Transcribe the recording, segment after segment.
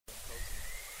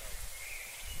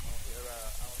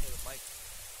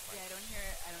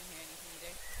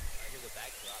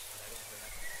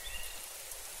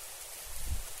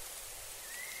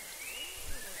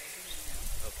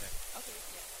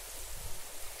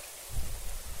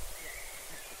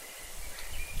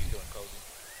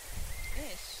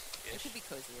could be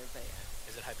cozier, but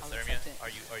Is it I'll hypothermia? accept it.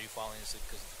 Are you falling asleep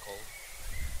because of the cold?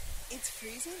 It's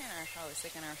freezing in our house.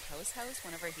 Like in our house,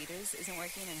 one of our heaters isn't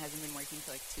working and hasn't been working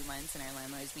for like 2 months, and our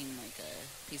landlord's being like a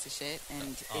piece of shit,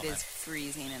 and it is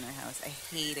freezing in our house. I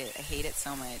hate it. I hate it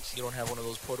so much. You don't have one of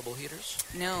those portable heaters?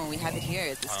 No, we have it here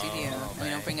at the studio, and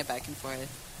we don't bring it back and forth.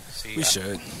 See, We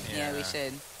should. Yeah, we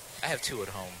should. I have two at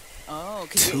home. Oh,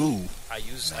 Two. I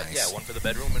use Nice. one for the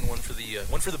bedroom and one for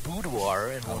the boudoir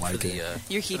and one like for the it.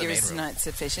 your for the heater main is room. not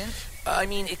sufficient. I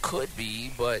mean, it could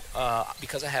be, but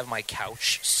because I have my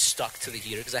couch stuck to the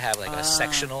heater, because I have like a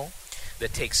sectional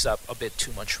that takes up a bit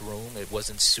too much room. It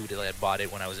wasn't suited. I bought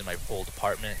it when I was in my old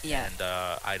apartment, Yeah. and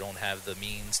I don't have the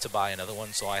means to buy another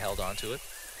one, so I held on to it,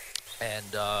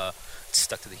 and it's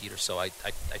stuck to the heater. So I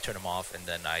turn them off, and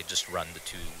then I just run the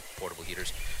two portable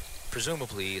heaters.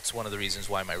 Presumably, it's one of the reasons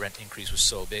why my rent increase was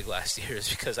so big last year is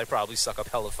because I probably suck up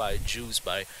hellified juice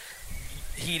by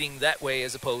heating that way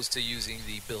as opposed to using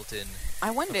the built-in.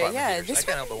 I wonder. apartment Yeah, heaters. this I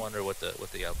can't help but wonder what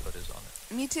the output is on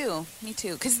it. Me too.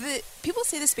 Because the people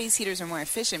say the space heaters are more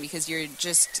efficient because you're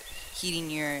just heating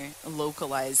your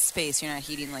localized space. You're not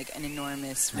heating like an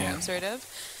enormous room, sort of.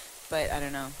 But I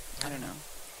don't know.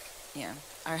 Yeah.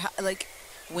 Like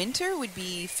winter would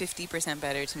be 50%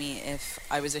 better to me if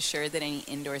I was assured that any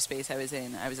indoor space I was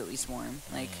in, I was at least warm.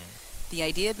 Like the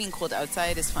idea of being cold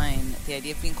outside is fine. The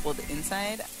idea of being cold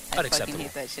inside, I fucking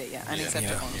hate that shit. Yeah,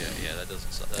 unacceptable. Yeah, that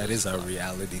doesn't suck. That is our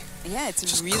reality. Yeah, it's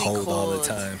Just really cold all the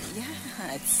time.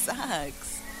 Yeah, it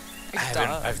sucks.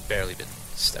 I've barely been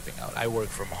stepping out. I work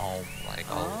from home. Like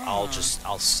I'll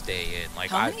stay in.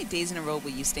 Like How many days in a row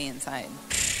will you stay inside?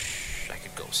 I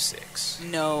could go 6.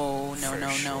 No.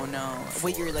 For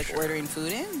Wait, you're like sure. ordering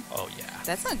food in? Oh yeah.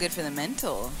 That's not good for the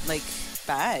mental. Like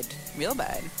bad, real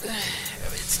bad.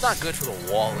 It's not good for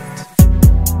the wallet.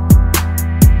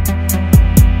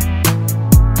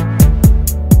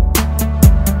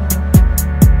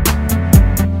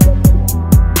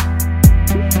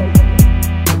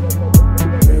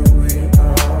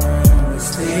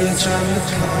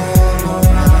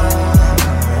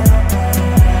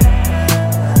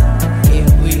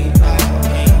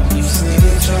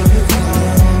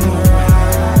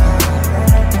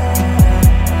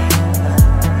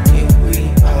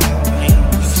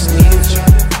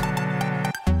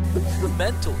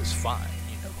 Mental is fine,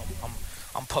 you know.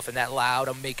 I'm puffing that loud.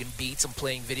 I'm making beats. I'm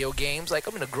playing video games. Like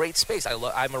I'm in a great space.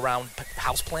 I'm around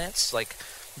houseplants. Like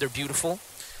they're beautiful.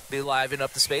 They liven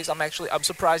up the space. I'm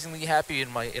surprisingly happy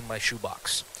in my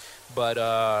shoebox. But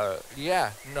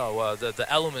the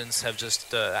elements have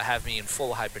just have me in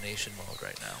full hibernation mode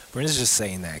right now. Brenda's just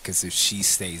saying that because if she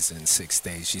stays in 6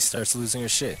 days, she starts losing her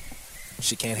shit.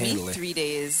 She can't handle it. 3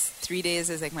 days. 3 days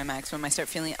is like my maximum. I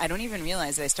don't even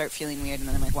realize that I start feeling weird, and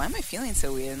then I'm like, why am I feeling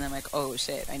so weird? And then I'm like, oh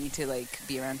shit, I need to like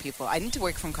be around people. I need to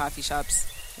work from coffee shops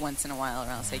once in a while, or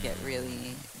else I get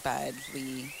really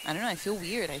badly. I don't know. I feel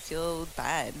weird. I feel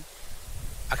bad.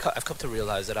 I've come to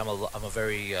realize that I'm a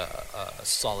very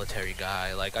solitary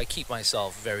guy. Like I keep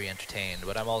myself very entertained,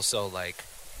 but I'm also like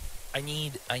I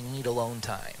need alone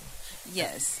time.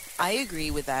 Yes, I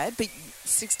agree with that. But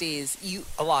 6 days,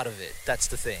 a lot of it. That's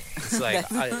the thing. It's like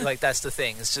that's the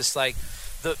thing. It's just like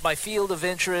my field of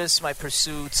interest, my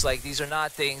pursuits. Like these are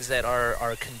not things that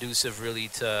are conducive really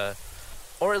to,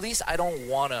 or at least I don't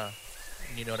wanna.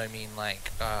 You know what I mean? Like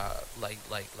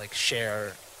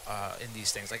share. In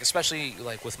these things, like especially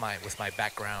like with my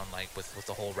background, like with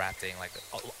the whole rap thing, like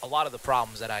a lot of the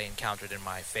problems that I encountered in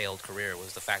my failed career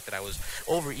was the fact that I was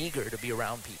overeager to be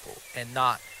around people and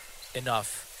not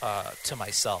enough to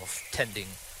myself,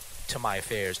 tending to my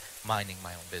affairs, minding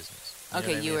my own business.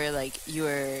 Okay, you were like you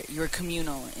were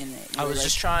communal in it. I was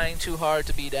just trying too hard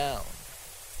to be down.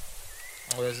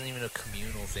 Well, it wasn't even a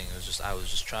communal thing. I was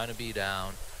just trying to be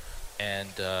down.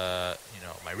 And,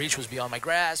 my reach was beyond my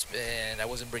grasp, and I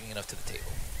wasn't bringing enough to the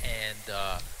table. And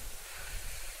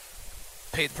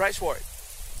paid the price for it.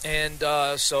 And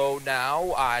so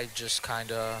now I just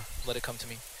kind of let it come to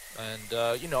me. And,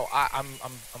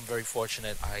 I'm very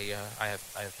fortunate. I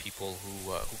have people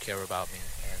who care about me.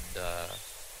 And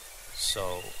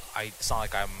so it's not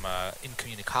like I'm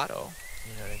incommunicado.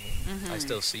 You know what I mean? Mm-hmm. I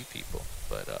still see people.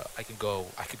 But I could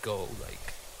go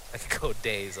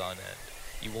days on end.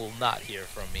 You will not hear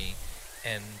from me,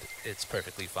 and it's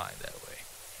perfectly fine that way.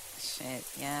 Shit,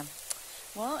 yeah.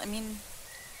 Well, I mean,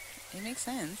 it makes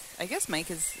sense. I guess Mike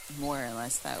is more or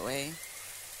less that way.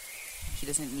 He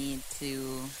doesn't need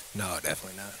to... No,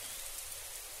 definitely not.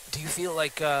 Do you feel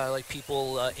like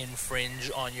people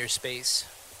infringe on your space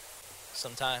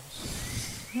sometimes?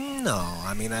 No,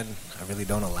 I mean, I really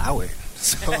don't allow it.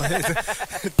 So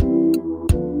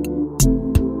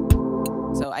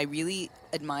So I really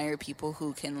admire people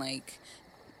who can like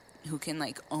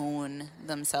own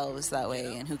themselves that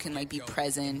way, and who can like be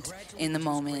present in the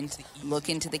moment, look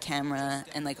into the camera,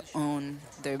 and like own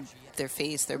their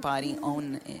face, their body,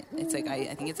 own it. It's like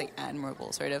I think it's like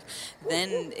admirable, sort of. Then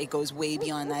it goes way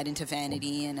beyond that into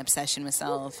vanity and obsession with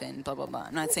self and blah blah blah.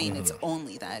 I'm not saying it's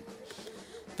only that,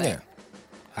 but Yeah.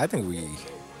 I think we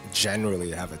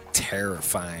generally have a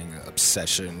terrifying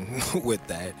obsession with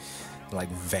that. Like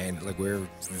we're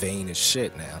vain as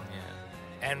shit now.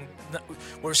 And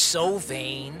we're so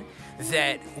vain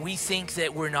that we think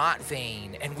that we're not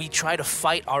vain, and we try to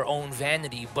fight our own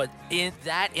vanity, but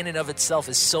that in and of itself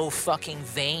is so fucking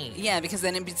vain. yeah, because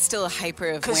then it's still a hyper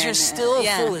awareness. Because you're still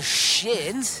full of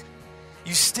shit.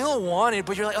 You still want it,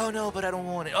 but you're like, oh no, but I don't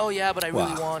want it. Oh yeah, but I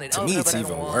really want it. To oh, me, no, it's but I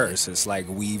even don't want worse. It's like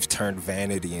we've turned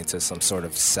vanity into some sort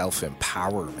of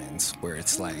self-empowerment, where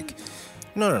it's like,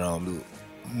 no.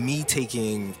 Me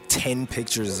taking 10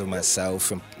 pictures of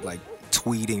myself and like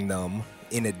tweeting them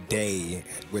in a day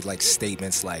with like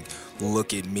statements like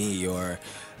 "look at me" or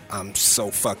 "I'm so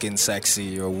fucking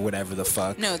sexy" or whatever the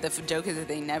fuck. No, the joke is that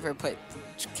they never put.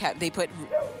 They put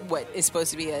what is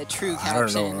supposed to be a true I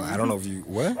caption. don't know if you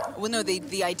what. Well, no,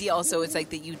 the idea also is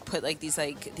like that you put like these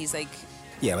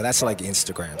Yeah, but that's like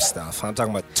Instagram stuff. I'm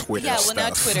talking about Twitter yeah. Well, stuff. now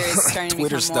Twitter is starting to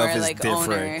Twitter become stuff more is like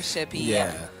different. ownership-y.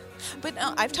 Yeah. But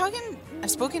I've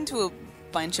spoken to a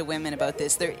bunch of women about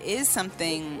this. There is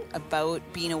something about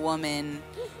being a woman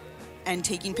and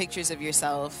taking pictures of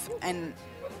yourself, and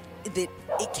that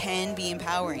it can be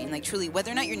empowering. Like truly,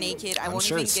 whether or not you're naked, I I'm won't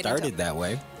sure even it get started into. that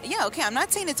way. Yeah, okay. I'm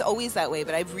not saying it's always that way,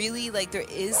 but I really like there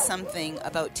is something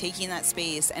about taking that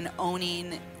space and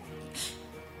owning.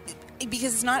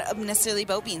 Because it's not necessarily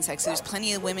about being sexy. There's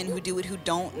plenty of women who do it who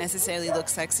don't necessarily look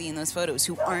sexy in those photos,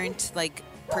 who aren't like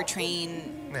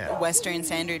portraying Western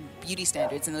standard beauty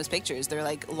standards in those pictures. They're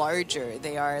like larger.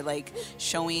 They are like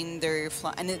showing their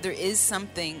and there is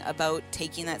something about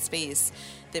taking that space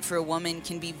that for a woman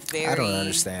can be very I don't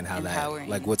understand how empowering.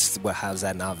 that how's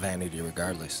that not vanity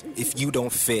regardless? If you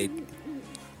don't fit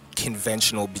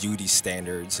conventional beauty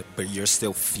standards but you're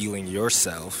still feeling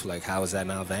yourself, like how is that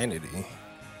not vanity?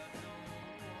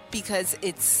 Because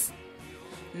it's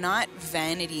not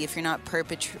vanity if you're not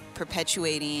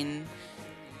perpetuating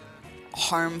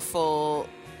harmful,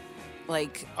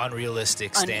 like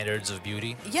unrealistic standards of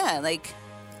beauty. Yeah, like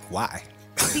Why?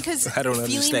 because I don't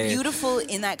feeling understand. beautiful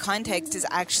in that context is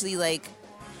actually like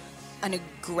an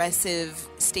aggressive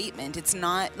statement. It's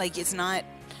not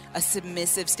a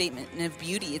submissive statement of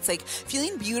beauty. It's like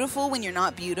feeling beautiful when you're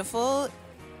not beautiful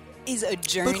is a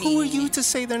journey. But who are you to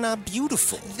say they're not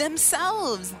beautiful?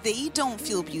 Themselves, they don't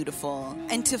feel beautiful,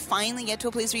 and to finally get to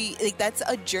a place where you, like that's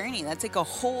a journey. That's like a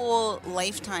whole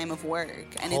lifetime of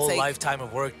work, and Whole it's like lifetime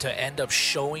of work to end up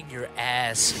showing your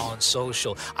ass on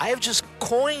social. I have just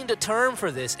coined a term for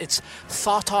this. It's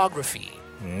thoughtography.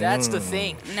 That's the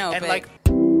thing. No, and but like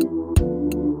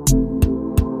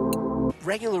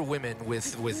regular women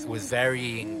with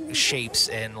varying shapes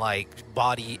and like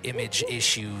body image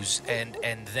issues and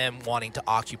them wanting to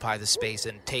occupy the space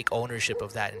and take ownership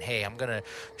of that, and hey, I'm gonna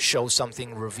show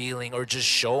something revealing or just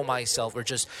show myself or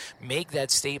just make that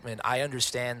statement. I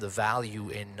understand the value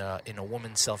in a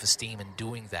woman's self-esteem in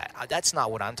doing that. That's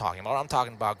not what I'm talking about. I'm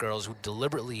talking about girls who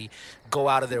deliberately go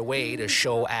out of their way to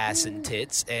show ass and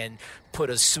tits and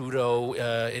put a pseudo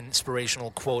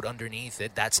inspirational quote underneath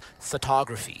it. That's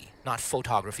photography. Not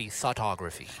photography,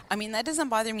 thoughtography. I mean, that doesn't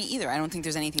bother me either. I don't think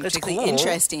there's anything It's particularly cool.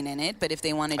 interesting in it, but if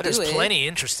they want to do it... There's plenty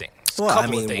interesting. Well, A I couple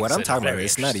of mean, things what I'm that are talking about, very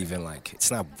it's not interesting. even like,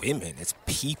 it's not women, it's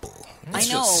people. I It's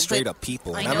know, just straight but- up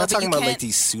people. I And I'm know, not but talking you about like can't-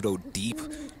 these pseudo deep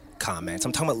comments.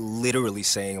 I'm talking about literally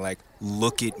saying like,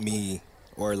 look at me,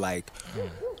 or like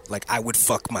I would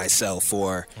fuck myself,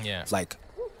 or Yeah. like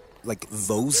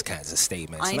those kinds of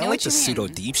statements. I Not know like what the you pseudo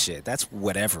mean. deep shit. That's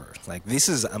whatever. Like this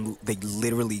is, they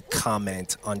literally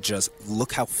comment on just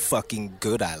look how fucking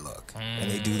good I look, and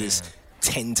they do this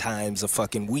 10 times a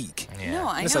fucking week. Yeah. No,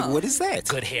 I It's know. like, what is that?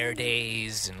 Good hair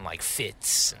days and like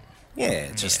fits. And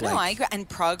Yeah, just No, like. I agree. And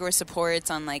progress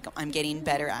reports on like I'm getting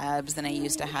better abs than I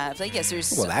used to have. Like yes,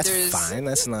 there's Well, that's there's, fine.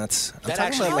 That's not. I'm that talking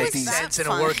actually about like makes these. sense in a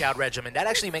fine. workout regimen. That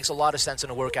actually makes a lot of sense in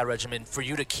a workout regimen for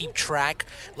you to keep track,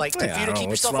 like Yeah, for I you to don't keep know.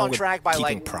 What's yourself wrong on with track by keeping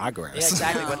like progress? Yeah,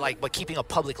 exactly. No. But keeping a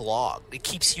public log, it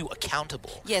keeps you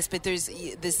accountable. Yes, but there's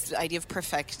this idea of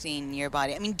perfecting your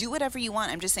body. I mean, do whatever you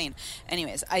want. I'm just saying.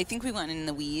 Anyways, I think we went in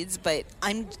the weeds, but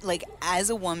I'm like, as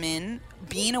a woman,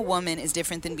 being a woman is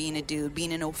different than being a dude.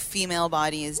 Being in a female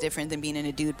body is different than being in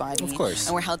a dude body. Of course.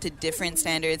 And we're held to different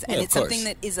standards. And Yeah, it's of something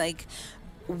course. that is like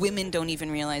women don't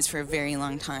even realize for a very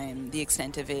long time the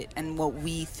extent of it and what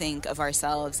we think of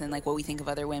ourselves and like what we think of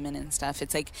other women and stuff.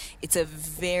 It's like it's a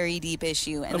very deep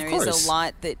issue, and there is a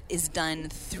lot that is done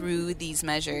through these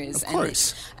measures. Of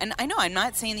course. And I know I'm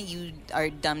not saying that you are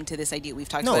dumb to this idea. We've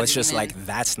talked about it. No, it's just like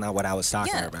that's not what I was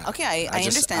talking about. Okay, I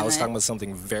understand. I was talking about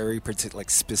something very particular, like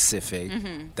specific.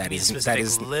 That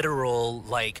is literal,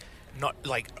 like. Not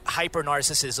like hyper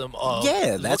narcissism of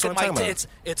that's what I'm talking about.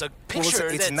 It's a picture.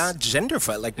 It's not gender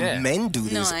fight. Like men do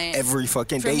this every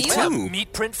fucking day too.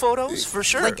 Meat print photos for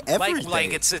sure. Like everything.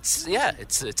 Like it's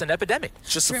an epidemic.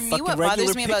 Just for me, what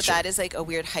bothers me about that is like a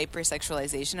weird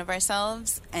hypersexualization of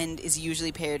ourselves, and is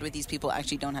usually paired with these people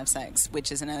actually don't have sex, which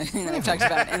is another thing that I've talked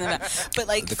about. But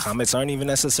like the comments aren't even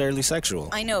necessarily sexual.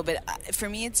 I know, but for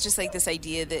me, it's just like this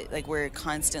idea that like we're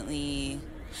constantly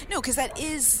because that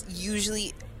is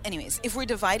usually. Anyways, if we're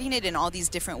dividing it in all these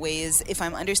different ways, if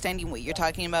I'm understanding what you're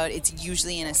talking about, it's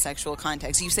usually in a sexual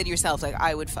context. You said yourself, like,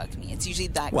 I would fuck me. It's usually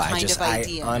that kind of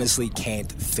idea. I honestly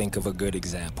can't think of a good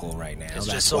example right now. It's That's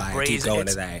just so why brazen. I keep going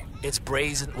to that. It's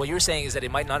brazen. What you're saying is that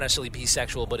it might not necessarily be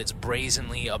sexual, but it's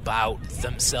brazenly about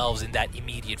themselves in that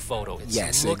immediate photo.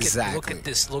 It's, exactly.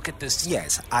 Look at this.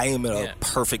 Yes, I am a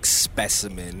perfect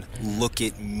specimen. Look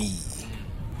at me.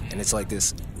 And it's like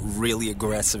this really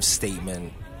aggressive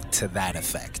statement to that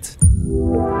effect.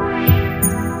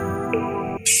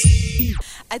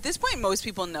 At this point, most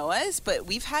people know us, but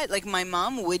we've had, like, my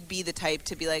mom would be the type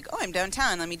to be like, oh, I'm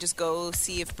downtown, let me just go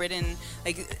see if Britain,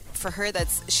 like, for her,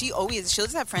 she'll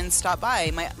just have friends stop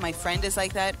by. My friend is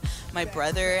like that. My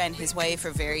brother and his wife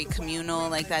are very communal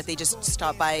like that. They just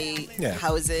stop by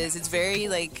houses. It's very,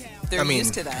 like, they're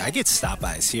used to that. I get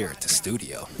stop-bys here at the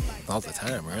studio all the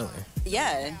time, really.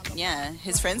 Yeah.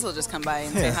 His friends will just come by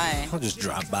and say hi. I'll just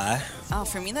drop by. Oh,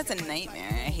 for me, that's a nightmare.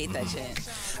 I hate that shit.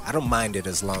 I don't mind it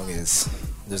as long as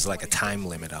there's like a time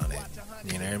limit on it.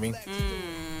 You know what I mean?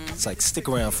 It's like stick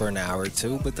around for an hour or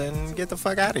two, but then get the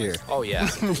fuck out of here. Oh, yeah.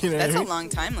 You know that's a long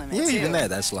time limit, Yeah, too. even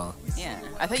that's long. Yeah.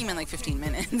 I thought you meant like 15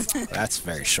 minutes. That's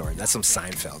very short. That's some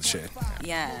Seinfeld shit.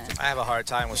 Yeah. I have a hard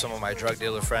time with some of my drug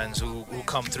dealer friends who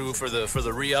come through for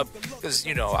the re-up because,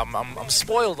 you know, I'm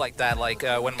spoiled like that. Like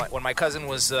when my cousin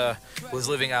was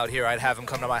living out here, I'd have him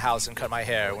come to my house and cut my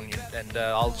hair.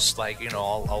 I'll just like, you know,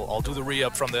 I'll do the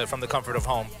re-up from the comfort of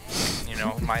home. You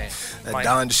know, my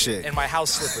Don shit and my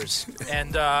house slippers,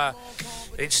 and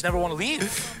they just never want to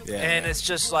leave. Yeah. And it's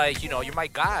just like, you know, you're my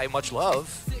guy, much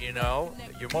love. You know,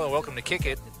 you're more than welcome to kick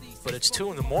it, but it's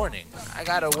 2 a.m. I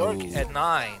gotta work at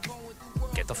 9.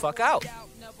 Get the fuck out.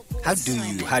 How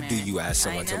do you ask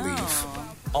someone to leave?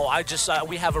 Oh, I just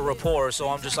we have a rapport, so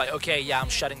I'm just like, okay, yeah, I'm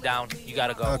shutting down. You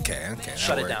gotta go. Okay,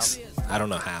 shut it works. down. I don't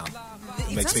know how.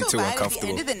 It makes me so too bad uncomfortable.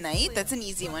 At the end of the night, that's an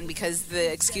easy one because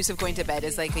the excuse of going to bed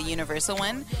is like a universal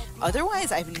one.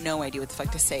 Otherwise, I have no idea what the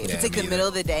fuck to say. If it's like the middle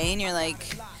of the day and you're like,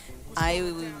 I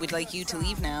would like you to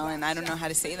leave now, and I don't know how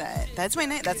to say that. That's my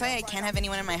night. That's why I can't have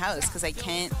anyone in my house because I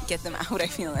can't get them out. I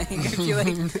feel like.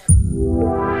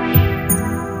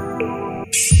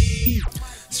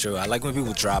 It's true. I like when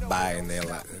people drop by and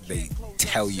they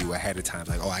tell you ahead of time,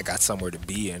 like, oh, I got somewhere to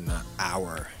be in an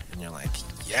hour. And you're like,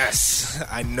 yes,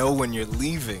 I know when you're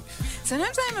leaving.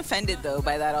 Sometimes I'm offended, though,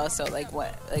 by that also. Like,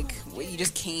 what you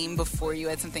just came before you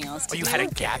had something else to do? You had a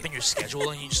gap in your schedule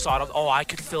and you just thought, oh, I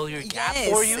could fill your gap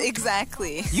for you?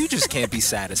 Exactly. You just can't be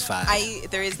satisfied.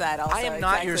 There is that also. I am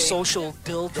not your social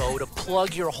dildo to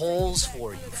plug your holes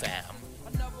for you, fam.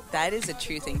 That is a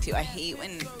true thing, too. I hate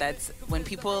when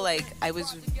people, like, I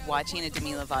was watching a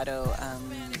Demi Lovato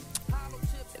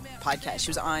podcast. She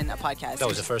was on a podcast. That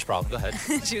was the first problem. Go ahead.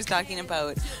 She was talking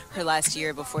about her last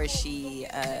year before she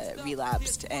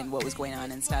relapsed and what was going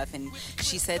on and stuff. And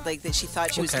she said like that she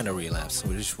thought she was... What kind of relapse?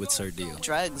 What's her deal?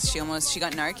 Drugs. She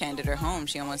got Narcan at her home.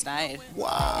 She almost died.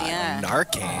 Wow. Yeah.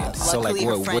 Narcan. Luckily,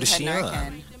 so like what is she Narcan.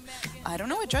 on? I don't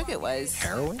know what drug it was.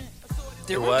 Heroin?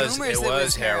 There were rumors it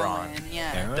was heroin. Yeah.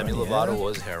 Heroin? Demi Lovato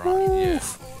was heroin. Yeah.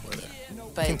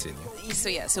 But continue.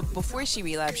 So before she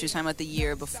relapsed, she was talking about the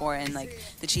year before and like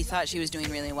that she thought she was doing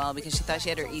really well because she thought she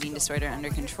had her eating disorder under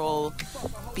control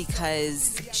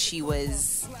because she got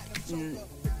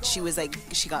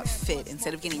fit.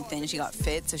 Instead of getting thin, she got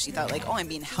fit. So she thought like, oh, I'm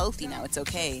being healthy now. It's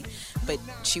okay. But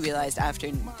she realized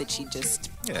after that she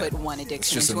just put one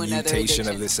addiction into another addiction. It's just a mutation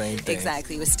of the same thing.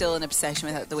 Exactly. It was still an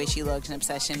obsession with the way she looked, an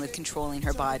obsession with controlling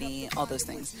her body, all those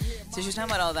things. So she was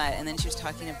talking about all that. And then she was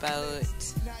talking about...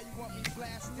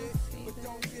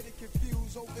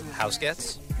 House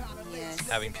gets? Yes.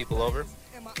 Having people over?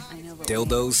 I know, but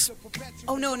Dildos.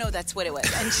 Oh no, that's what it was.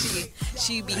 And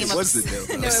she became It was the dildos.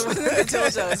 No, it wasn't the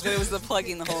dildos, but it was the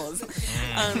plugging the holes. All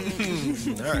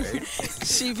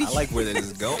right. I like where this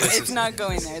is going. It's not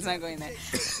going there. It's not going there.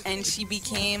 And she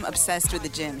became obsessed with the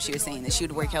gym. She was saying that she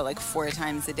would work out like 4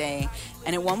 times a day.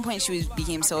 And at one point,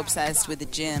 became so obsessed with the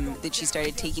gym that she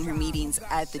started taking her meetings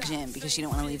at the gym because she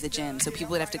didn't want to leave the gym. So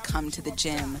people would have to come to the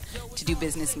gym to do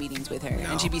business meetings with her.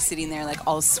 And she'd be sitting there like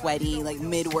all sweaty, like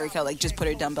mid-workout, like just put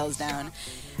her dumbbells down.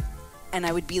 And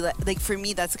I would be like, for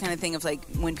me, that's the kind of thing of like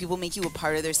when people make you a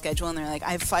part of their schedule and they're like,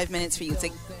 I have 5 minutes for you. It's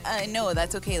like, no,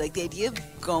 that's okay. Like the idea of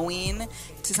going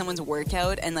to someone's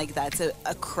workout and like that's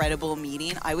a credible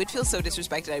meeting, I would feel so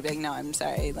disrespected. I'd be like, no, I'm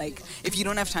sorry. Like if you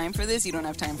don't have time for this, you don't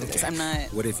have time for this. I'm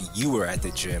not. What if you were at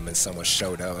the gym and someone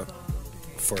showed up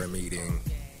for a meeting,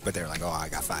 but they're like, oh, I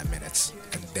got 5 minutes,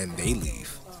 and then they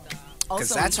leave? Because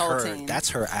that's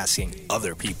her asking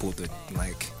other people to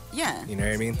like. Yeah. You know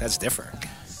what I mean? That's different.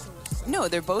 No,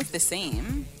 they're both the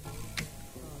same.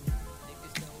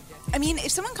 I mean,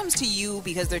 if someone comes to you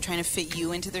because they're trying to fit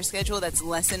you into their schedule, that's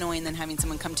less annoying than having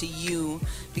someone come to you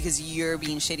because you're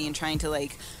being shitty and trying to,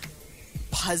 like,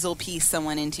 puzzle piece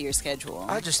someone into your schedule.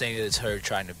 I just think that it's her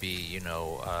trying to be,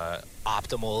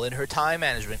 optimal in her time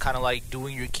management, kind of like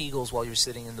doing your Kegels while you're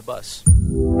sitting in the bus.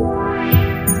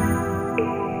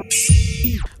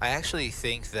 I actually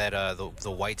think that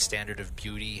the white standard of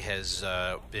beauty has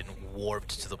been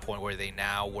warped to the point where they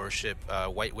now worship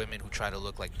white women who try to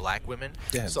look like black women.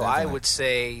 Yeah, so definitely. I would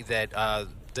say that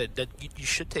that you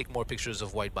should take more pictures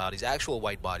of white bodies, actual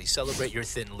white bodies. Celebrate your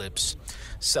thin lips.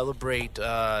 Celebrate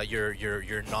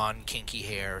your non-kinky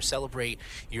hair. Celebrate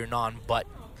your non-butt.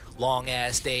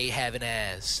 Long-ass day having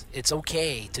ass. It's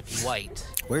okay to be white.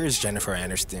 Where is Jennifer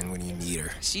Aniston when you need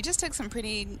her? She just took some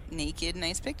pretty naked,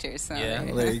 nice pictures. So Yeah.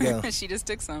 Well, there you go. She just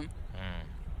took some.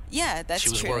 Yeah, that's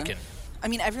true. She was working. I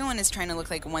mean, everyone is trying to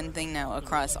look like one thing now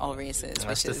across all races.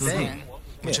 That's which the is, thing.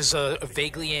 Which is a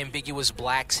vaguely ambiguous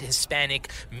black,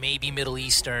 Hispanic, maybe Middle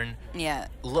Eastern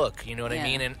look. You know what I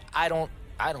mean? And I don't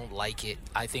like it.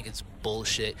 I think it's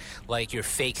bullshit. Like you're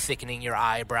fake thickening your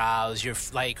eyebrows. You're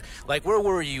like where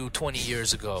were you 20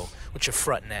 years ago with your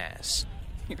frontin' ass?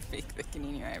 You're fake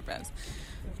thickening your eyebrows.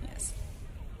 Yes,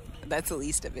 that's the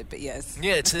least of it. But yes.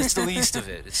 Yeah, it's the least of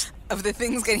it. It's of the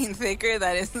things getting thicker,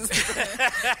 that is the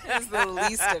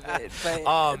least of it. But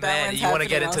oh man, you want to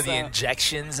get into also the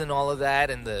injections and all of that,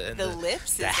 and the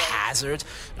lips, the hazards.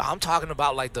 I'm talking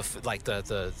about like the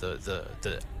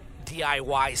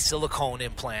DIY silicone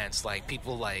implants. Like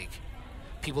people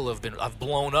have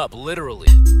blown up literally.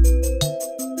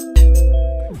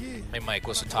 Hey Mike,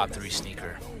 what's the top 3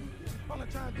 sneaker?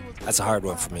 That's a hard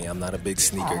one for me. I'm not a big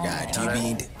sneaker guy. Do you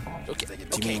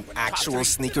mean actual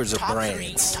sneakers or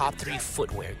brands? Top 3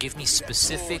 footwear. Give me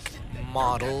specific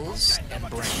models and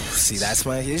brands. See, that's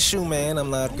my issue, man. I'm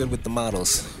not good with the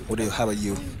models. How about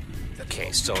you?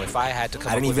 Okay, so if I had to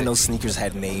come I didn't up even with know sneakers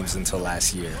had names until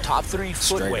last year. Top 3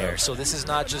 Straight footwear. up. So this is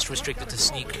not just restricted to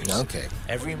sneakers. Okay.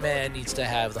 Every man needs to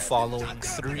have the following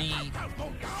 3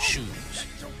 shoes.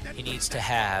 He needs to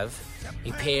have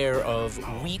a pair of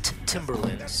wheat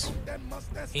Timberlands.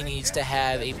 He needs to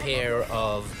have a pair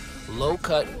of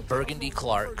low-cut burgundy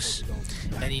Clarks.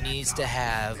 And he needs to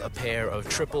have a pair of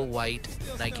triple white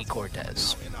Nike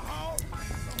Cortez.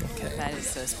 Okay. That is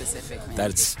so specific, man.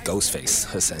 That's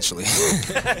Ghostface, essentially.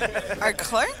 Are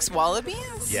Clarks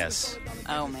wallabies? Yes.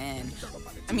 Oh man.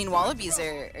 I mean, wallabies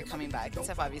are coming back and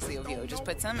stuff. Obviously, OVO just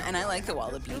puts them, and I like the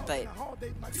wallaby. But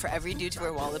for every dude to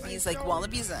wear wallabies, like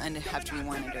wallabies, have to be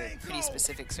worn under pretty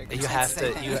specific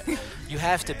circumstances. You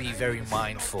have to be very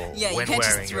mindful Yeah, you when can't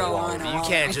just wearing throw your on wallaby. a You wallaby.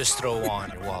 can't just throw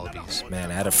on your wallabies.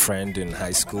 Man, I had a friend in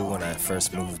high school when I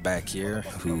first moved back here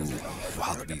who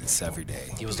wallabies every day.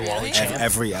 He was the Wally champ.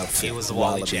 Every outfit. He was the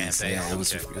Wally wallabies. champ, eh? Yeah, it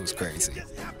was crazy.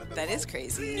 That is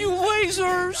crazy. You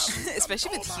lasers!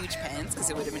 Especially with huge pants, because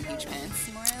it would have been huge pants.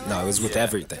 More or less. No, it was with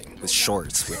everything. With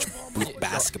shorts, with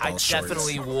basketball I shorts.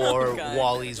 definitely wore Oh, God.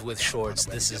 Wallies with shorts.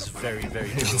 This is very, very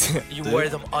true. You wear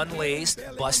them unlaced,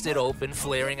 busted open,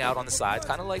 flaring out on the sides,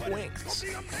 kind of like wings.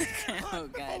 Oh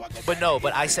god.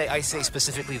 But I say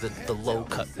specifically the low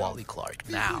cut Wally Clark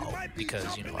now because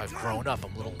I've grown up.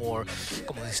 I'm a little more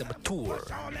como dice mature. You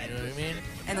know what I mean?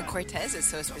 And the Cortez is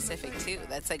so specific too.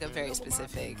 That's like a very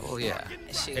specific. Oh yeah.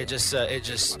 shoe. It just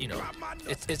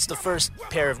it's the first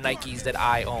pair of Nikes that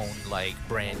I own like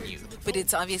brand new. But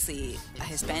it's obviously a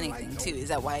Hispanic thing too. Is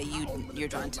that why you're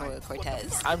drawn to a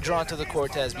Cortez? I'm drawn to the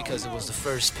Cortez because it was the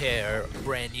first pair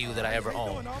brand new that I ever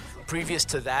owned. Previous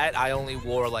to that, I only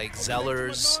wore like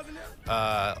Zellers,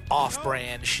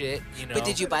 off-brand shit. But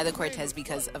did you buy the Cortez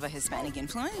because of a Hispanic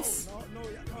influence?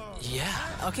 Yeah.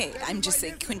 Okay, I'm just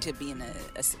saying, couldn't it be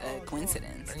a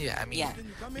coincidence? Yeah, I mean,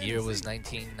 the year was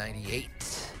 1998.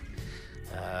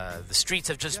 The streets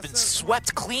have just been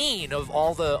swept clean of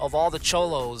all the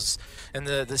cholos and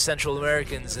the Central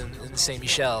Americans in Saint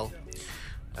Michel.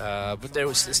 But there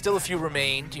was still a few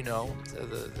remained. You know,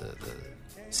 the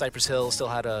Cypress Hill still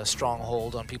had a strong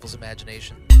hold on people's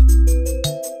imagination.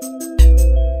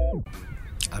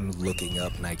 I'm looking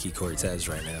up Nike Cortez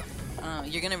right now.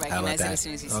 You're gonna recognize it as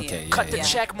soon as you see it. Cut the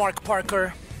check mark,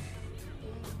 Parker.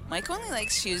 Mike only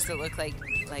likes shoes that look like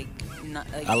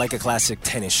I like a classic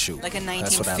tennis shoe. like a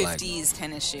 1950s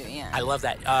tennis shoe. Yeah. I love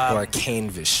that. Or a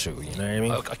canvas shoe. You know what I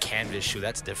mean? A canvas shoe,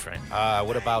 that's different.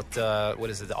 What about what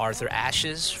is it? The Arthur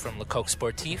Ashes from Le Coq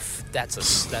Sportif. That's a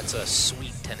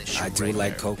sweet tennis shoe. I do right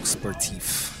like there. Coq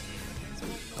Sportif.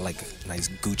 I like nice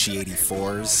Gucci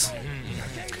 84s.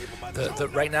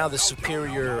 Right now, the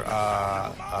superior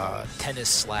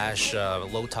tennis /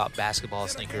 low top basketball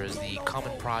sneaker is the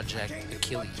Common Project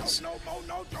Achilles.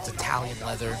 It's Italian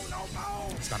leather.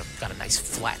 It's got a nice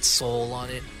flat sole on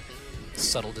it.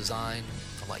 Subtle design.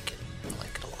 I like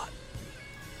it a lot.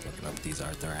 Looking up these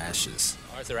Arthur Ashes.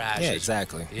 Arthur Ashes. Yeah,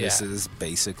 exactly. Yeah. This is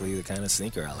basically the kind of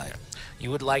sneaker I like.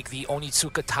 You would like the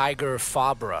Onitsuka Tiger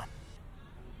Fabra.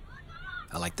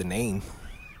 I like the name.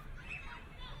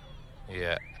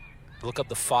 Yeah. Look up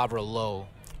the Fabra Low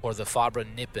or the Fabra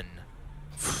Nippon,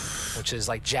 which is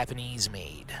like Japanese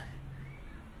made.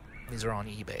 These are on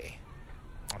eBay.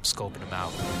 I'm scoping them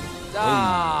out.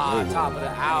 Top of the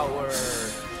hour.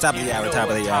 Top of the hour, top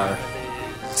of the hour.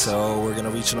 It is. So we're going to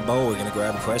reach in the bowl. We're going to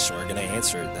grab a question. We're going to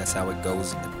answer it. That's how it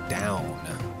goes down.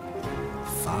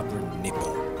 Fabra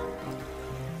Nipple.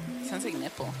 Sounds like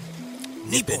nipple.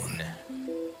 Nippon.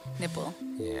 Nipple.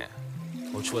 Yeah.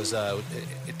 Which was,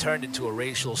 it turned into a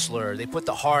racial slur. They put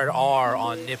the hard R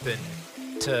on Nippon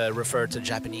to refer to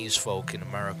Japanese folk in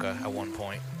America at one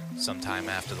point, sometime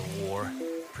after the war,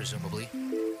 presumably.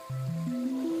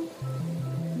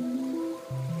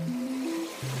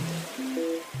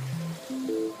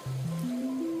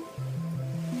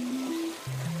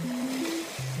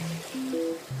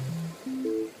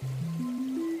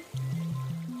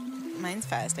 Mine's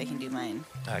fast. I can do mine.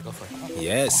 All right, go for it.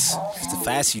 Yes. If it's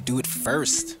fast, you do it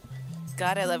first.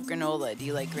 God, I love granola. Do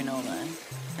you like granola?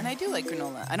 And I do like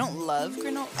granola. I don't love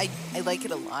granola. I like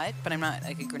it a lot, but I'm not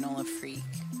like a granola freak.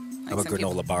 Like How about some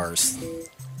people- granola bars?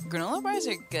 Granola bars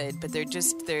are good, but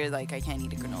they're like, I can't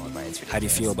eat a granola bar. It's ridiculous. How do you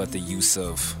feel about the use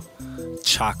of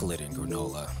chocolate in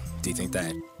granola? Do you think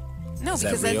that... No, Is that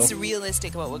because real? that's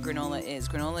realistic about what granola is.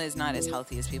 Granola is not as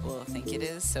healthy as people think it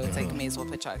is, so it's like, may as well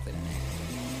put chocolate in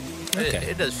it. Okay.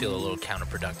 It does feel a little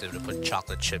counterproductive to put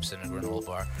chocolate chips in a granola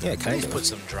bar. Yeah, kind Just of. put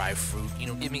some dry fruit. You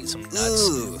know, give me some nuts.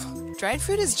 Ugh. Dried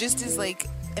fruit is just as like,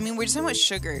 I mean, we're just talking about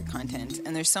sugar content,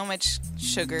 and there's so much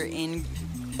sugar in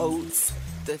oats,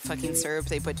 the fucking syrup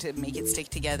they put to make it stick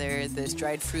together, this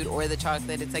dried fruit or the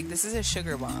chocolate. It's like, this is a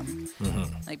sugar bomb.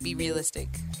 Like, be realistic.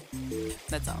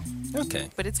 That's all. Okay.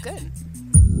 But it's good.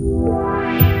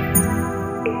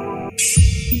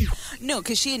 No,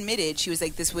 because she admitted, she was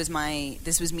like, this was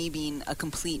me being a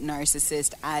complete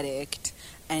narcissist addict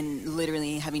and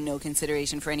literally having no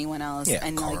consideration for anyone else. Yeah,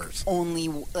 and of like course. only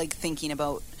like thinking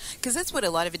about, because that's what a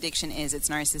lot of addiction is. It's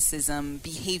narcissism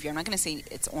behavior. I'm not going to say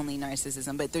it's only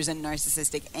narcissism, but there's a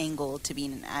narcissistic angle to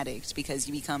being an addict because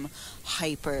you become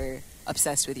hyper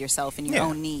obsessed with yourself and your Yeah.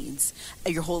 own needs.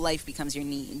 Your whole life becomes your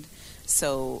need.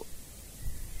 So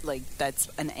like that's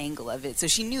an angle of it. So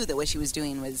she knew that what she was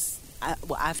doing was,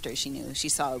 well, after she knew, she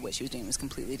saw what she was doing was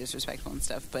completely disrespectful and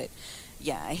stuff. But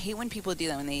yeah, I hate when people do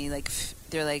that, when they like,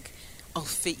 they're like, I'll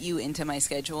fit you into my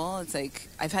schedule. It's like,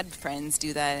 I've had friends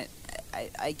do that.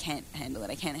 I can't handle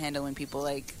it. I can't handle when people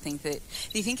like think that,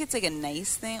 they think it's like a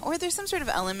nice thing, or there's some sort of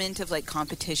element of like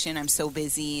competition. I'm so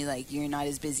busy, like you're not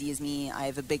as busy as me. I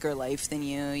have a bigger life than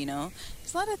you, you know?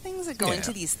 There's a lot of things that go Yeah.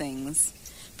 into these things.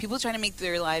 People trying to make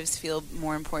their lives feel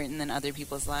more important than other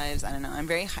people's lives. I don't know.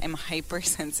 I'm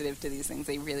hypersensitive to these things.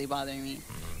 They really bother me.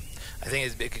 I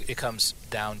think it comes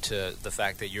down to the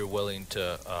fact that you're willing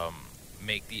to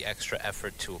make the extra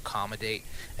effort to accommodate,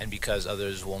 and because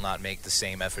others will not make the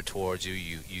same effort towards you,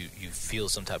 you feel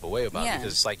some type of way about it. Yeah.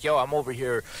 Because it's like, yo, I'm over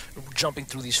here jumping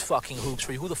through these fucking hoops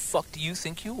for you. Who the fuck do you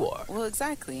think you are? Well,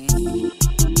 exactly.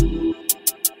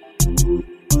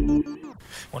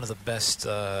 One of the best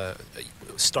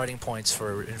starting points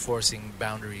for enforcing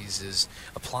boundaries is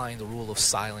applying the rule of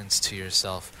silence to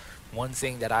yourself. One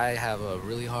thing that I have a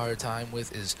really hard time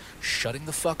with is shutting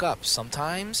the fuck up.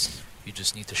 Sometimes you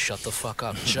just need to shut the fuck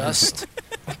up. Just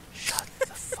shut the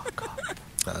fuck up.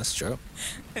 Oh, that's true.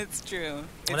 It's true.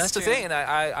 And that's the thing. And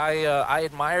I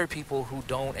admire people who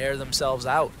don't air themselves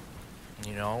out.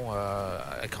 You know,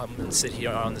 I come and sit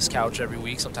here on this couch every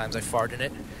week. Sometimes I fart in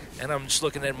it. And I'm just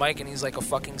looking at Mike, and he's like a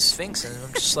fucking sphinx. And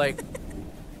I'm just like,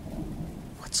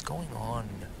 what's going on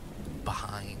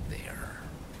behind there?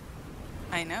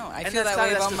 I know. I And feel that's that way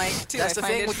kinda- about Mike, too. That's I the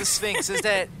find thing it- with the sphinx, is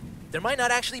that there might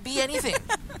not actually be anything.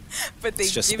 But they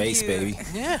It's just give space, you- baby.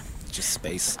 Yeah. Just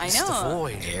space. I It's know. the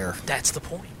void. Air. That's the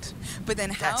point. But then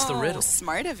how That's the riddle.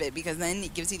 smart of it, because then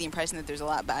it gives you the impression that there's a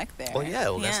lot back there. Well,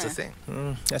 yeah, that's the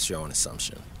thing. That's your own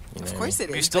assumption. You know Of what I course mean?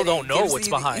 it is. We still but it don't know gives what's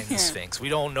you the- behind the yeah. Sphinx. We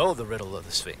don't know the riddle of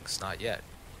the Sphinx. Not yet.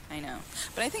 I know.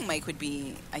 But I think Mike would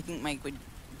be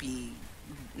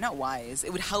not wise.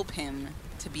 It would help him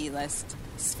to be less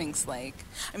Sphinx-like.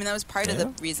 I mean, that was part of the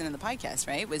Yeah. reason of the podcast,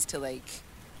 right? Was to like...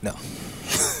 No.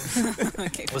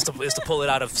 Okay. Is to pull it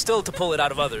out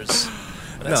of others.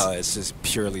 But No, it's just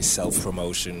purely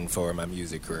self-promotion for my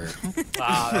music career.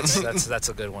 that's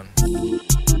a good one.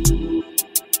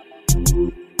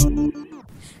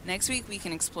 Next week, we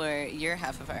can explore your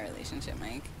half of our relationship,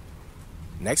 Mike.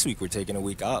 Next week, we're taking a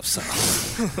week off, so...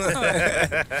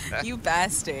 You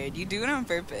bastard. You do it on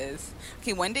purpose.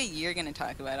 Okay, one day you're going to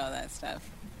talk about all that stuff.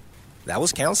 That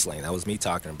was counseling. That was me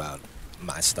talking about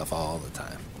my stuff all the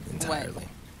time, entirely.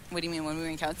 What do you mean, when we were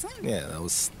in counseling? Yeah,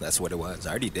 that's what it was.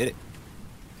 I already did it.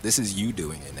 This is you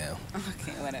doing it now.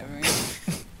 Okay, whatever.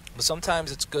 But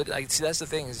sometimes it's good. See, that's the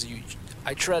thing is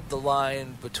I tread the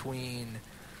line between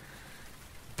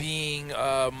being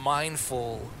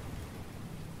mindful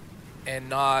and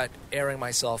not airing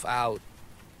myself out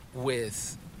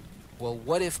with, well,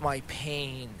 what if my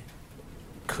pain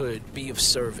could be of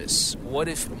service? What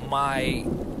if my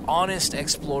honest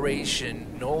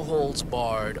exploration, no holds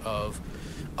barred of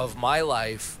my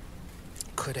life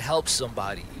could help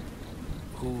somebody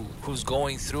who's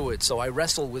going through it? So I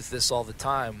wrestle with this all the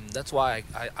time. That's why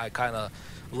I kind of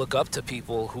look up to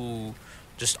people who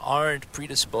just aren't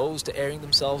predisposed to airing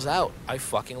themselves out. I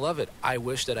fucking love it. I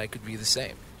wish that I could be the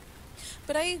same.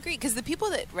 But I agree, because the people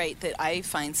that I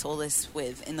find solace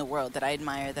with in the world, that I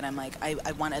admire, that I'm like, I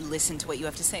want to listen to what you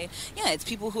have to say. Yeah, it's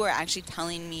people who are actually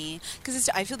telling me, because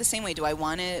I feel the same way.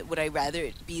 Would I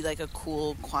rather be like a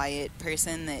cool, quiet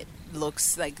person that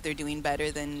looks like they're doing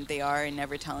better than they are and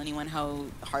never tell anyone how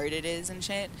hard it is and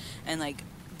shit, and like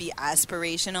be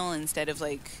aspirational instead of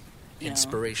like, you know,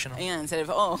 Inspirational? yeah, instead of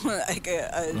like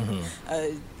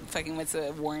a fucking what's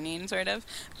a warning sort of.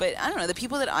 But I don't know, the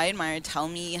people that I admire tell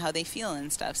me how they feel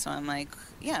and stuff, so I'm like,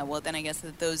 yeah, well then I guess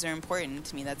that those are important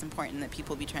to me. That's important that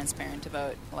people be transparent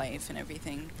about life and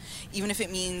everything, even if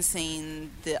it means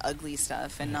saying the ugly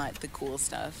stuff and not the cool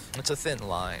stuff. It's a thin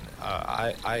line.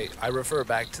 I refer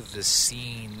back to this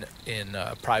scene in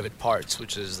Private Parts,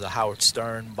 which is the Howard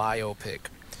Stern biopic.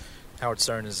 Howard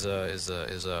Stern is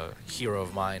a hero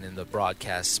of mine in the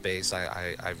broadcast space.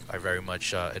 I very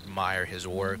much admire his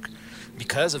work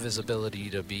because of his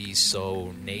ability to be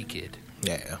so naked.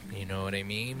 Yeah. You know what I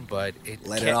mean? But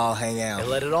Let it all hang out.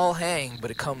 Let it all hang, but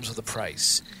it comes with a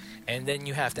price. And then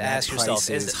you have to That ask yourself, price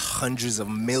is hundreds of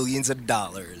millions of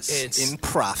dollars It's- in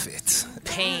profit.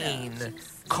 pain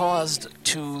caused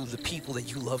to the people that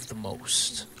you love the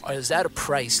most? Or is that a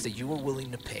price that you are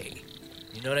willing to pay?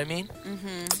 You know what I mean?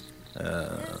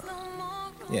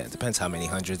 Yeah, it depends how many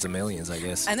hundreds of millions, I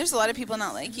guess. And there's a lot of people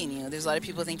not liking you. There's a lot of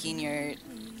people thinking you're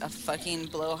a fucking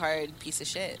blowhard piece of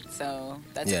shit. So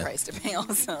that's a Yeah. price to pay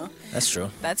also. That's true.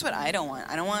 That's what I don't want.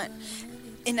 I don't want...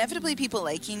 Inevitably, people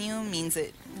liking you means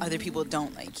that other people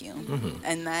don't like you.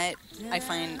 And that, I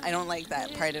don't like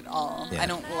that part at all. Yeah. I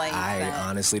don't like I that.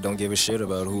 honestly don't give a shit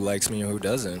about who likes me and who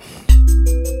doesn't.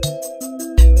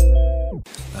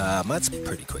 Mine's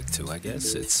pretty quick too, I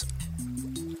guess. It's,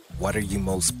 what are you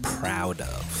most proud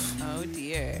of? Oh,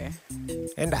 dear.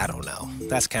 And I don't know.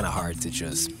 That's kind of hard to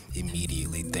just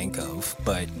immediately think of.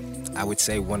 But I would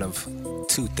say one of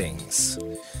two things.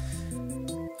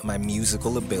 My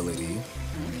musical ability.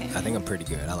 Okay. I think I'm pretty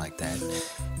good. I like that.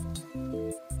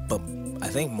 But I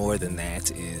think more than that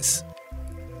is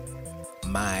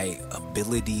my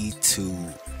ability to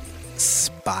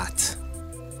spot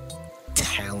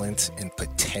talent and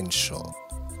potential.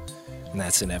 And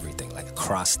that's in everything, like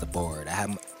across the board.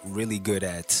 I'm really good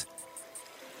at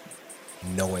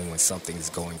knowing when something is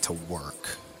going to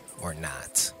work or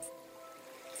not.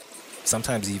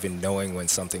 Sometimes even knowing when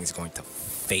something's going to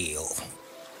fail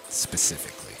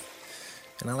specifically.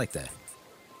 And I like that.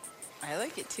 I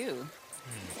like it too.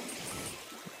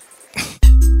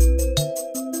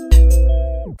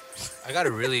 I got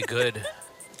a really good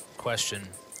question.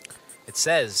 It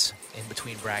says, in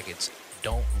between brackets,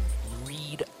 don't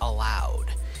read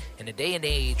aloud. In a day and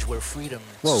age where freedom...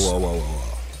 Whoa.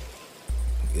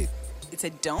 It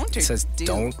said don't or It says do?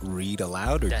 don't read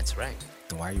aloud or That's right.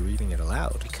 Then why are you reading it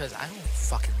aloud? Because I don't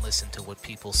fucking listen to what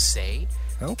people say.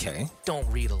 Okay. Don't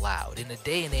read aloud. In a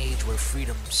day and age where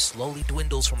freedom slowly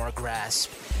dwindles from our grasp,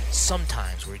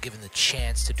 sometimes we're given the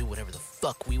chance to do whatever the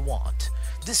fuck we want.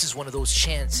 This is one of those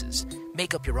chances.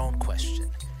 Make up your own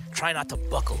question. Try not to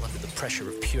buckle under the pressure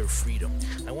of pure freedom.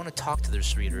 I want to talk to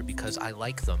this reader because I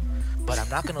like them, but I'm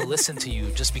not going to listen to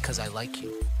you just because I like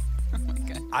you. Oh my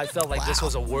God. I felt like this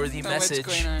was a worthy message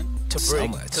to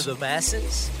bring to the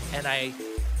masses, and I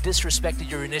disrespected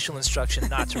your initial instruction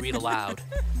not to read aloud.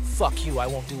 Fuck you, I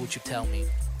won't do what you tell me.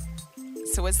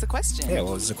 So what's the question? Yeah,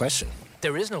 what was the question?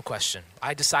 There is no question.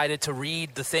 I decided to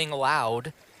read the thing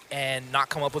aloud and not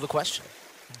come up with a question.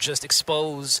 Just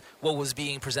expose what was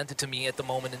being presented to me at the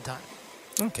moment in time.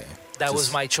 Okay. That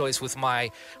was my choice with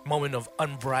my moment of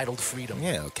unbridled freedom.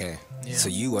 Yeah, okay. Yeah. So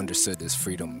you understood this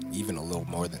freedom even a little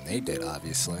more than they did,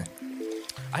 obviously.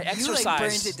 I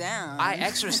burned it down. I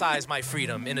exercised my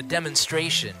freedom in a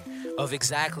demonstration of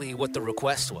exactly what the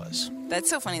request was. That's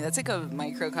so funny. That's like a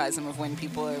microcosm of when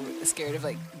people are scared of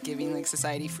like giving like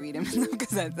society freedom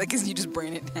because you just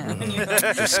burn it down. And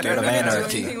you're scared of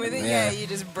anarchy. With it. Yeah, you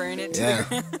just burn it to the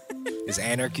ground. Is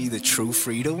anarchy the true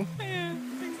freedom? Yeah,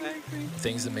 exactly.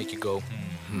 Things that make you go,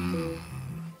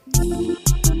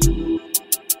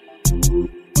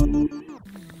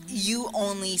 You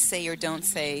only say or don't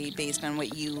say based on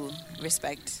what you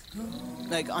respect,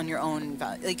 like on your own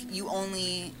value. Like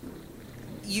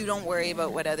you don't worry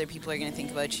about what other people are going to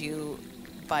think about you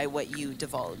by what you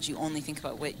divulge. You only think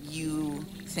about what you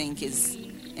think is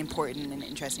important and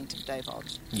interesting to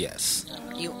divulge. Yes.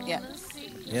 Yeah.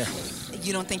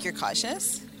 You don't think you're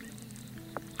cautious?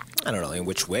 I don't know in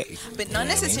which way. But not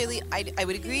necessarily. I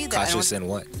would agree that cautious in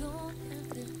what?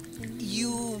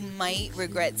 You might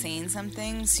regret saying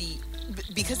something,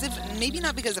 because of maybe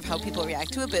not because of how people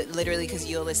react to it, but literally because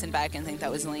you'll listen back and think that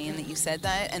was lame that you said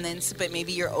that, and then but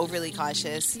maybe you're overly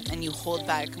cautious and you hold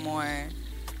back more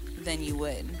than you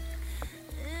would.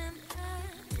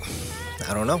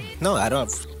 I don't know. No, I don't.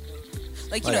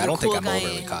 Like I don't cool think I'm guy,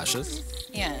 overly cautious.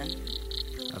 Yeah.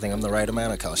 I think I'm the right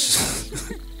amount of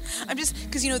cautious. I'm just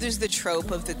because there's the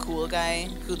trope of the cool guy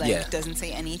who doesn't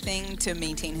say anything to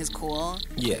maintain his cool.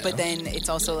 Yeah. But then it's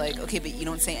also like, okay, but you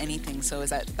don't say anything, so is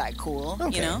that cool?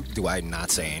 Okay. You know? Do I not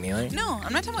say anything? No,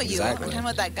 I'm not talking about you. I'm talking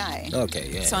about that guy.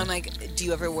 Okay, yeah. So I'm like, do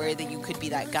you ever worry that you could be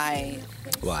that guy?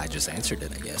 Well, I just answered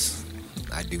it, I guess.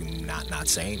 I do not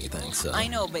say anything, so. I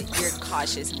know, but you're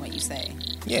cautious in what you say.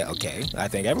 Yeah, okay. I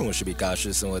think everyone should be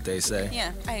cautious in what they say.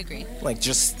 Yeah, I agree. Like,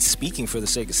 just speaking for the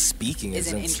sake of speaking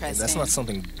isn't interesting. That's not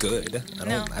something good.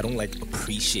 I don't like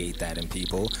appreciate that in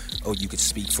people. Oh, you could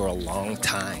speak for a long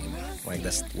time. Like,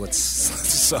 that's what's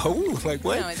so? Like,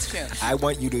 what? No, it's true. I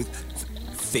want you to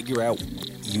figure out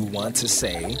what you want to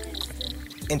say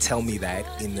and tell me that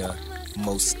in the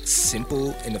most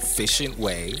simple and efficient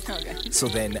way. Okay. So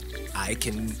then I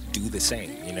can do the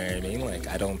same. You know what I mean? Like,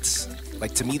 I don't.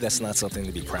 Like, to me, that's not something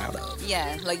to be proud of.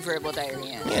 Yeah, like verbal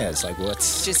diarrhea. Yeah, it's like,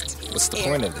 what's the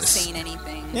point of this? Saying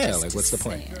anything. Yeah, like, what's the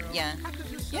point? Yeah.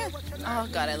 Yeah. Oh,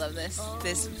 God, I love this.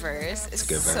 This verse is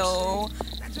good verse. So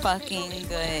fucking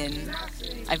good.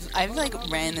 I've like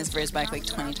ran this verse back like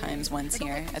 20 times once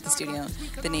here at the studio.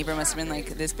 The neighbor must have been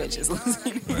like, this bitch is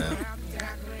losing. Yeah.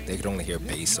 They could only hear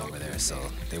bass over there, so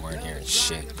they weren't hearing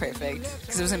shit. Perfect.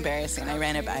 Because it was embarrassing. I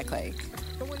ran it back like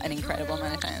an incredible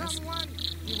amount of times.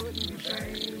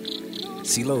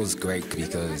 CeeLo is great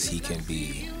because he can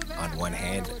be, on one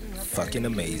hand, fucking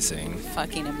amazing.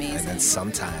 Fucking amazing. And then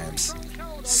sometimes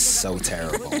so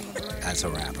terrible as a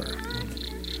rapper.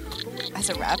 As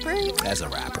a rapper? As a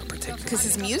rapper, particularly. Because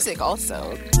his music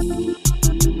also.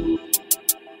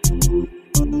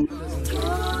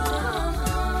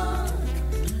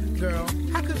 Girl,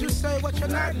 how could you say what you're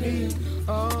not me?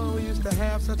 Oh, we used to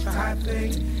have such a hot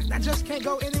thing that just can't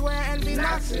go anywhere and be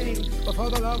not seen. But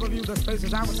for the love of you, there's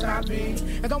places I would stop being.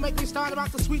 And don't make me start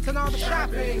about the sweets and all the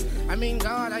shopping. I mean,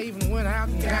 God, I even went out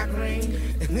and got ring.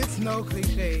 And it's no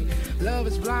cliche. Love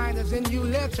is blind as in you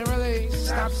literally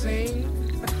stop seeing.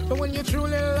 But when you truly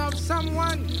love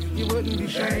someone, you wouldn't be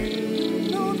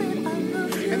shamed.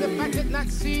 And if I did not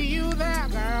see you there,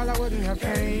 girl, I wouldn't have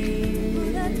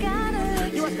came.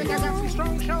 You must think I got some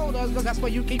strong shoulders, because that's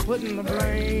where you keep putting the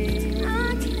blame.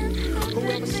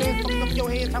 Whoever said fucking up your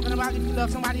head talking about if you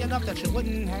love somebody enough that you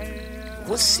wouldn't have.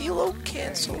 Was CeeLo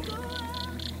canceled?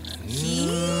 He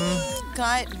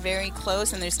got very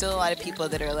close, and there's still a lot of people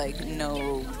that are like,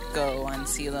 no go on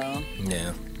CeeLo.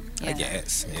 Yeah, I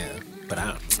guess, yeah.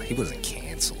 But he wasn't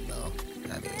canceled, though.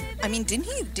 I mean,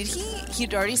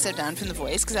 he'd already stepped down from The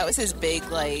Voice, because that was his big,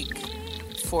 like,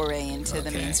 foray into the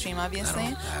Okay. mainstream, obviously.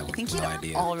 I have think no he'd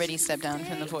idea. already stepped down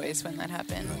from The Voice when that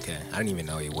happened. Okay. I didn't even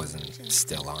know he wasn't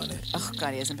still on it. Oh,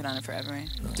 God, he hasn't been on it forever.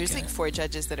 There's Okay. like 4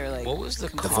 judges that are like... What was the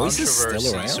Voice is still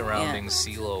controversy around? surrounding Yeah.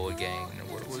 CeeLo again?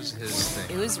 What was his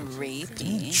thing? It was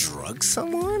rapey. Drug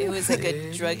someone? It was like a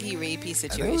druggy, rapey I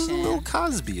think it was a little situation.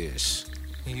 Cosby-ish.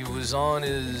 He was on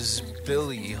his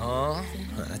Billy, huh?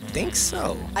 I think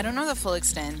so. I don't know the full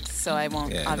extent, so I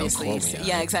won't Yeah, don't obviously... quote me on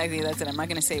Yeah, it. exactly, that's it. I'm not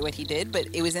going to say what he did, but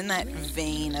it was in that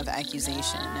vein of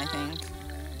accusation, I think.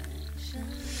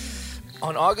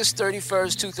 On August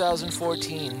 31st,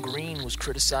 2014, Green was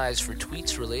criticized for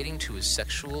tweets relating to his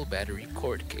sexual battery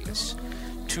court case.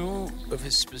 2 of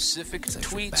his specific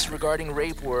Sexual tweets battery. regarding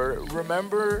rape were,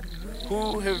 "Remember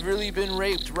who have really been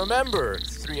raped? Remember!"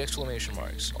 3 exclamation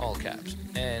marks, all caps.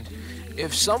 And,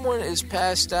 "If someone is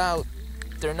passed out,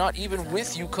 they're not even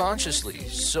with you consciously,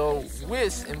 so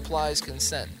with implies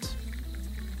consent."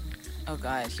 Oh,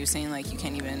 God, he was saying, like, you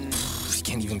can't even... You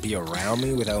can't even be around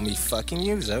me without me fucking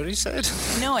you. Is that what he said?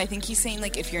 No, I think he's saying,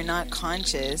 like, if you're not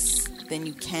conscious, then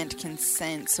you can't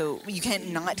consent. So you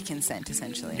can't not consent,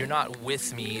 essentially. You're not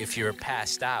with me if you're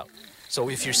passed out. So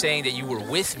if you're saying that you were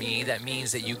with me, that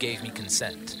means that you gave me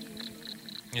consent,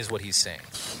 is what he's saying.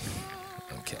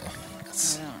 Okay.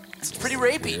 That's It's pretty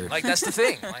rapey. weird. Like, that's the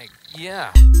thing. Like,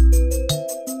 yeah.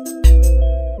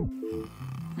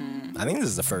 I think this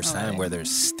is the first time Alright. where there's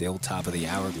still top of the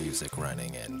hour music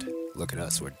running, and look at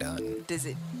us, we're done. Does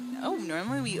it... Oh,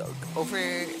 normally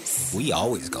We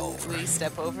always go over. we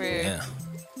step over... Yeah.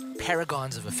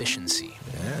 Paragons of efficiency.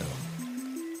 Yeah.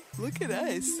 Look at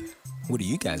us. What are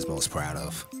you guys most proud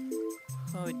of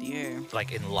Oh, dear.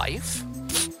 Like, in life,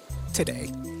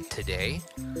 today? today,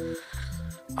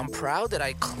 I'm proud that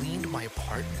I cleaned my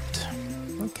apartment.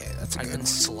 Okay, that's a I've good been one.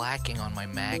 slacking on my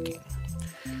macking.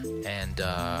 And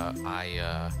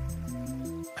I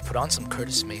put on some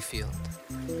Curtis Mayfield.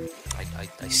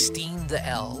 I steamed the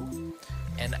L.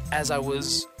 And as I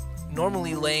was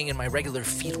normally laying in my regular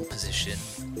fetal position,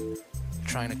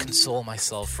 trying to console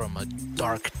myself from a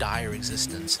dark, dire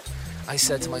existence, I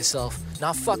said to myself,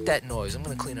 nah, fuck that noise. I'm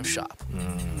going to clean up shop.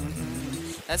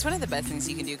 That's one of the best things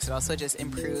you can do because it also just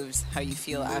improves how you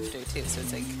feel after, too. So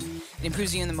it's like, it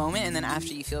improves you in the moment, and then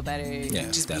after you feel better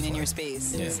just being in your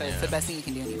space. Yeah. So it's the best thing you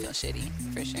can do when you feel shitty,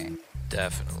 for sure.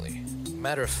 Definitely.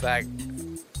 Matter of fact,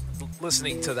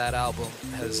 listening to that album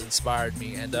has inspired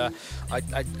me, and I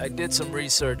did some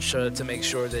research to make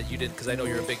sure that you didn't, because I know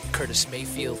you're a big Curtis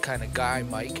Mayfield kind of guy,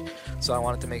 Mike, so I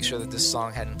wanted to make sure that this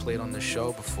song hadn't played on the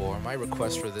show before. My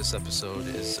request for this episode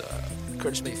is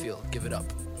Curtis Mayfield, Give It Up.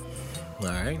 All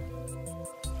right.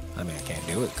 I mean, I can't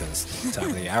do it because top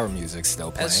of the hour music's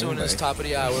still playing. As soon as but- top of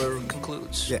the hour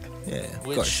concludes, Yeah, of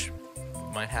course. which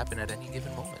might happen at any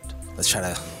given moment. Let's try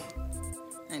to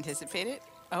Anticipate it?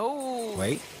 Oh.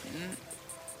 wait.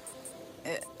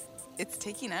 It's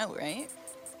taking out, right?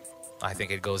 I think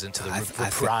it goes into the I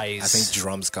reprise. think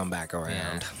drums come back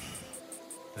around.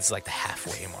 This is like the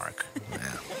halfway mark.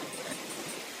 Yeah.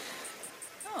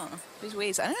 Oh, there's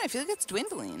waves. I don't know. I feel like it's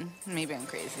dwindling. Maybe I'm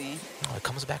crazy. No, it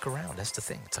comes back around. That's the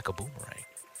thing. It's like a boomerang.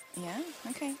 Yeah?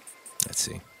 Okay. Let's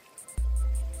see.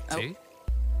 Oh. See?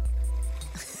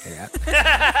 Yeah.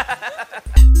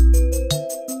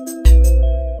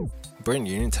 Britton,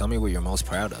 you didn't tell me what you're most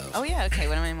proud of. Oh, yeah. Okay.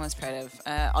 What am I most proud of?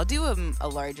 I'll do a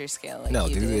larger scale. Like no,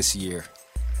 you do did. this year,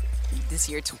 This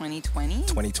year, 2020?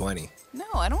 2020. No,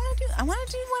 I don't want to do... I want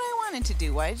to do what I wanted to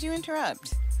do. Why did you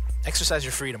interrupt? Exercise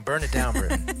your freedom. Burn it down,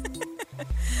 Britton.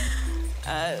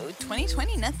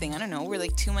 2020, nothing. I don't know. We're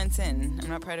like 2 months in. I'm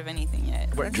not proud of anything yet.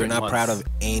 We're You're entering not month. proud of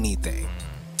anything.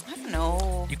 I don't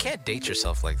know. You can't date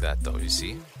yourself like that, though, you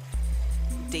see?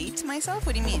 Date myself?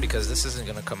 What do you mean? Because this isn't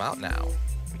going to come out now.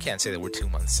 We can't say that we're 2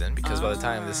 months in, because by the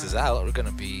time this is out, we're going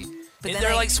to be... But and then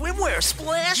they're I- like swimwear,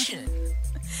 splashing.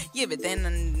 Yeah, but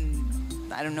then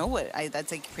I don't know what...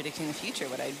 that's like predicting the future,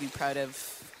 what I'd be proud of,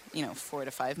 4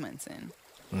 to 5 months in.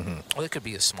 Well, it could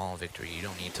be a small victory. You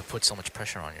don't need to put so much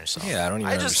pressure on yourself. Yeah, I don't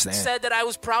even I just understand. said that I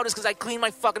was proudest because I cleaned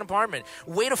my fucking apartment.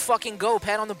 Way to fucking go.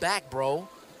 Pat on the back, bro.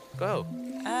 Go.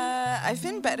 I've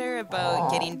been better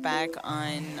about getting back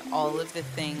on all of the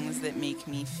things that make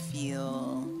me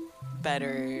feel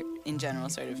better in general,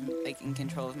 sort of like in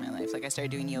control of my life. Like I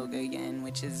started doing yoga again,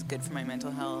 which is good for my mental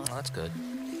health. Oh, that's good.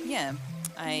 Yeah.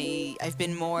 I've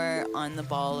been more on the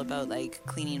ball about like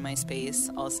cleaning my space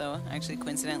also, actually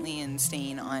coincidentally, and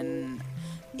staying on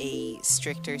a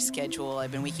stricter schedule.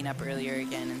 I've been waking up earlier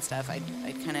again and stuff. I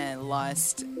kind of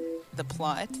lost the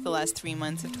plot the last 3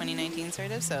 months of 2019 sort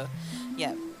of. So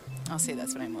yeah, I'll say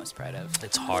that's what I'm most proud of.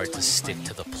 It's hard to stick 2020.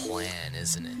 to the plan,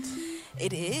 isn't it?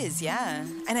 It is, yeah.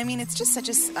 And I mean, it's just such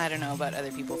a, I don't know about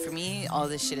other people. For me, all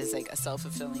this shit is like a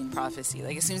self-fulfilling prophecy.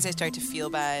 Like, as soon as I start to feel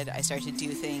bad, I start to do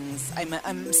things.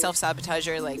 I'm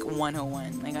self-sabotager, like,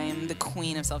 101. Like, I am the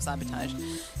queen of self-sabotage.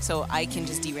 So I can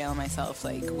just derail myself,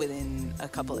 like, within a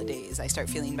couple of days. I start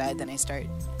feeling bad, then I start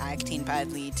acting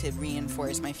badly to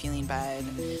reinforce my feeling bad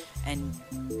and,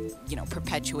 you know,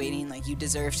 perpetuating, like, you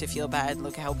deserve to feel bad,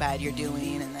 look how bad you're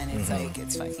doing, and then it's like,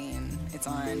 it's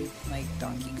on, like,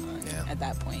 Donkey Kong at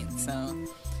that point. So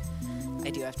I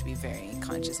do have to be very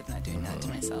conscious of not doing that to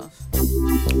myself.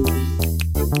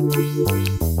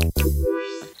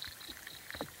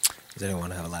 Does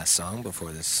anyone have a last song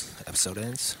before this episode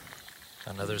ends?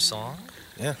 Another song?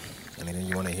 Yeah. Anything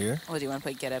you want to hear? Well, do you want to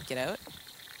play Get Up, Get Out?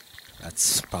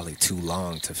 That's probably too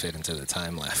long to fit into the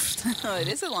time left. Oh, it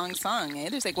is a long song, eh?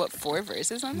 There's like, what, 4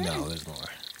 verses on there? No, there's more.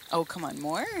 Oh, come on,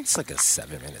 more? It's like a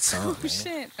 7-minute song. Oh,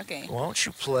 shit. Okay. Why don't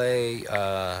you play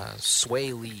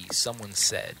Sway Lee, Someone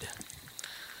Said?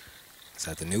 Is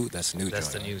that the new? That's the new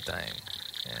That's joint. the new thing.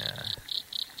 Yeah.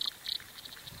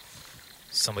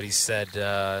 Somebody said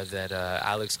that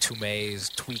Alex Toomey's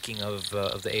tweaking of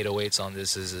the 808s on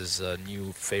this is his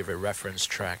new favorite reference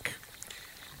track.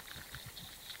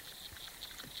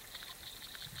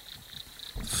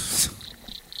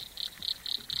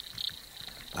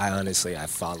 I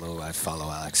follow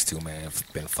Alex Toomey. I've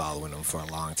been following him for a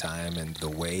long time, and the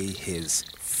way his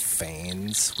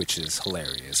fans, which is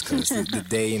hilarious, because the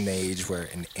day and age where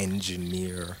an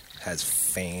engineer has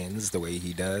fans the way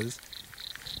he does,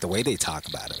 the way they talk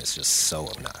about him is just so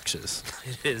obnoxious.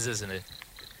 It is, isn't it?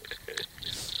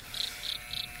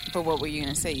 But what were you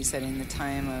going to say? You said in the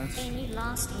time of... Any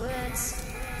last words?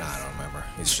 No, I don't remember.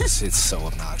 It's so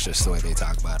obnoxious the way they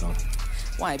talk about him.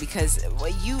 Why? Because well,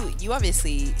 you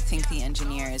obviously think the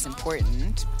engineer is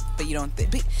important, but you don't.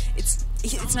 But it's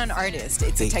not an artist.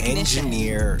 It's a technician.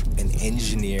 An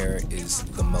engineer is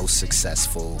the most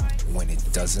successful when it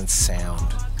doesn't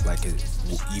sound like it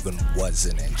even was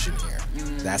an engineer.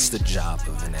 That's the job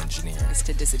of an engineer. It's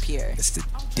to disappear. It's to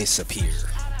disappear.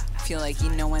 Feel like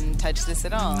no one touched this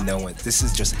at all. No one. This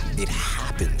is just, it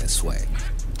happened this way.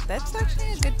 That's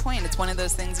actually a good point. It's one of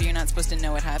those things where you're not supposed to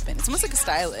know what happened. It's almost like a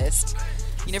stylist.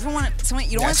 You never want someone.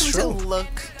 You don't want someone to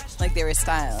look like they were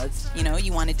styled. You know,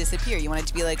 you want to disappear. You want it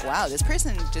to be like, wow, this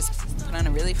person just put on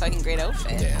a really fucking great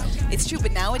outfit. Yeah. It's true,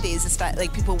 but nowadays the style,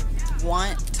 like people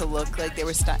want to look like they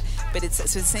were styled, but it's the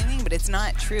same thing. But it's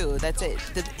not true. That's it.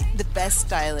 The best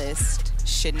stylist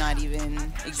should not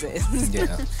even exist.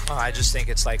 Yeah. Oh, I just think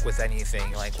it's like with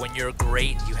anything. Like when you're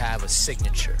great, you have a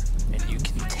signature, and you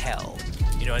can tell.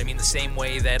 You know what I mean? The same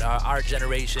way that our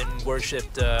generation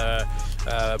worshipped, Bernie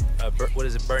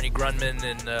Grundman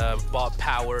and Bob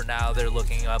Power. Now they're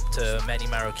looking up to Manny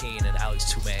Marroquin and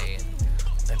Alex Toomey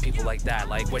and people like that.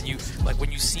 Like when you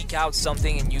seek out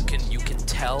something and you can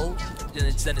tell, then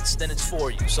it's for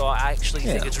you. So I actually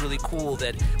think it's really cool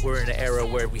that we're in an era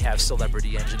where we have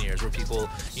celebrity engineers, where people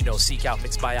seek out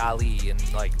Mixed by Ali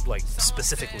and like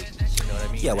specifically. You know what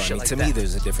I mean? Yeah. Well, Shit to me,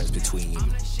 there's a difference between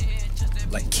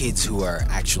like kids who are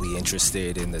actually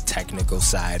interested in the technical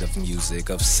side of music,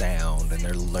 of sound, and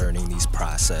they're learning these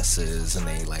processes and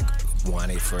they like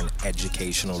want it for an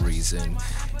educational reason.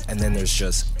 And then there's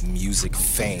just music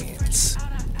fans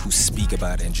who speak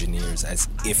about engineers as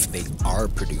if they are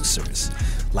producers.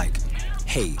 Like,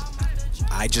 hey,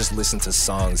 I just listened to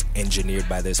songs engineered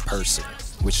by this person,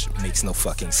 which makes no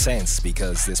fucking sense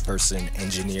because this person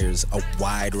engineers a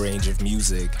wide range of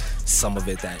music, some of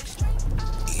it that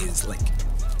is like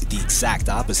the exact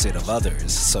opposite of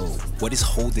others. So what is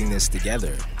holding this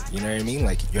together? You know what I mean?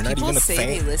 Like, you're not even a fan. People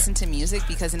say they listen to music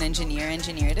because an engineer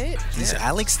engineered it. These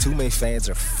Alex Toomey fans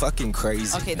are fucking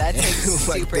crazy. Okay, that's like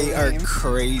like super they lame. are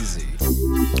crazy.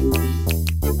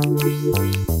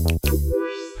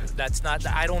 That's not.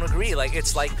 I don't agree. Like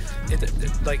it's like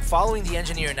following the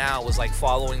engineer now was like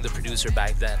following the producer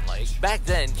back then. Like back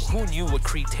then, who knew what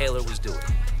Creed Taylor was doing?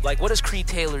 Like, what does Creed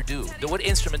Taylor do? What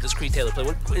instrument does Creed Taylor play?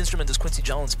 What instrument does Quincy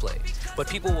Jones play? But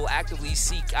people will actively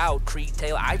seek out Creed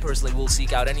Taylor. I personally will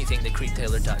seek out anything that Creed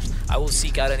Taylor touched. I will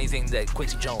seek out anything that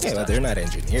Quincy Jones touched. But they're not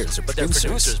engineers. They're But producers.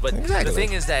 they're producers. But exactly. the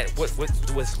thing is that with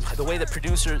the way that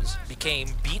producers became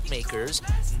beat makers,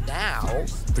 now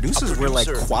Producers were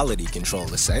like quality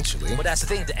control, essentially. But that's the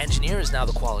thing. The engineer is now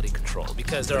the quality control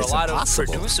because there are a It's lot impossible.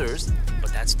 of producers,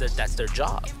 but that's their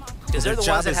job. Because Their they're the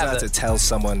job ones that is have not to tell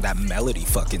someone that melody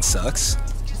fucking sucks.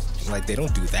 Like, they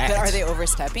don't do that. But are they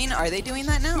overstepping? Are they doing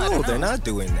that now? I No, don't know. they're not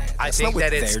doing that. I That's think not what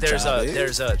that it's their job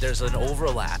is. there's an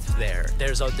overlap there.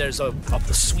 There's a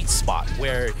sweet spot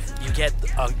where you get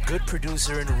a good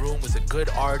producer in a room with a good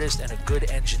artist and a good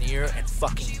engineer, and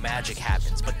fucking magic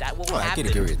happens. But that will Well, I happen.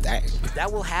 can agree with that.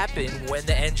 That will happen when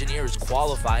the engineer is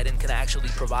qualified and can actually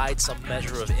provide some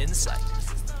measure of insight.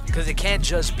 Because it can't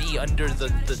just be under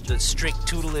the strict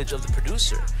tutelage of the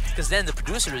producer. Because then the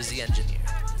producer is the engineer.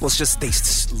 Well, it's just they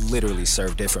literally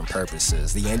serve different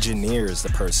purposes. The engineer is the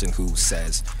person who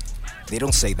says, they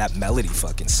don't say that melody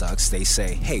fucking sucks. They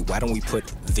say, hey, why don't we put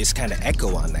this kind of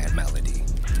echo on that melody?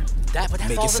 But that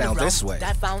Make it falls in sound the realm, this way.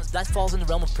 That falls in the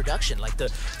realm of production. Like the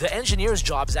engineer's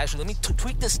job is actually, let me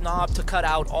tweak this knob to cut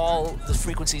out all the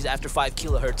frequencies after 5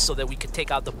 kilohertz so that we can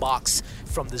take out the box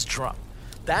from this drum.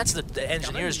 That's the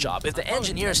engineer's job. If the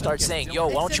engineer starts saying, "Yo,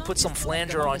 why don't you put some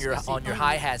flanger on your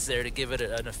hi-hats there to give it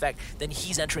an effect?" then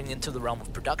he's entering into the realm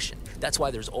of production. That's why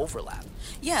there's overlap.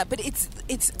 Yeah, but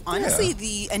it's honestly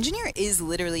the engineer is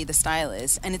literally the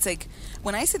stylist, and it's like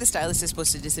when I say the stylist is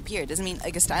supposed to disappear, it doesn't mean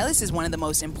like a stylist is one of the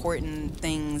most important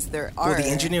things there are. Well, the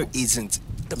engineer isn't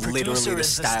The literally producer the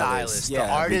is the stylist. Yeah,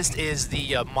 the artist is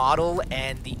the model,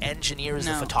 and the engineer is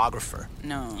the No. photographer.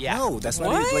 No. Yeah. No, that's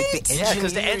not even like the engineer. Yeah,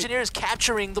 because the engineer is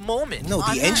capturing the moment. No,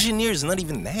 I'm the not- engineer is not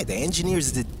even that. The engineer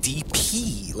is the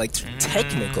DP, like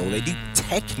technical. They do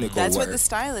technical That's work. what the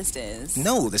stylist is.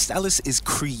 No, the stylist is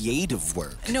creative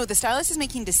work. No, the stylist is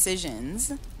making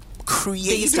decisions.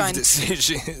 Creative on-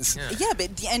 decisions. Yeah,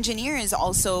 but the engineer is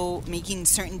also making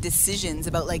certain decisions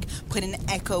about like put an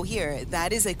echo here.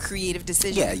 That is a creative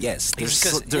decision. Yeah, yes. There's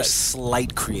Because, there's like-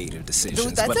 slight creative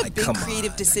decisions, That's but a like, big come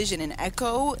creative on. decision. An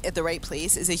echo at the right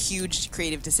place is a huge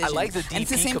creative decision. I like the DP And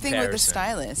it's the same thing with the comparison.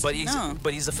 stylist.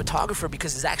 But he's a photographer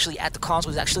because he's actually at the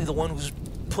console. He's actually the one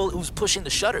who's pushing the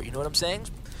shutter. You know what I'm saying?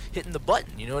 Hitting the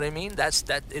button. You know what I mean? That's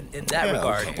that in that Yeah,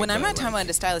 regard. okay. When I'm but, not talking like- about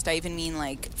a stylist, I even mean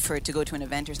like for it to go to an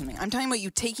event or something. I'm talking about you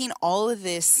taking all of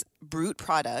this brute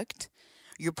product,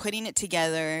 you're putting it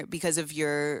together because of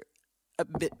your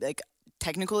like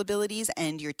technical abilities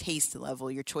and your taste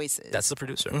level, your choices. That's the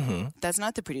producer. Mm-hmm. That's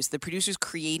not the producer. The producer's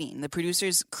creating. The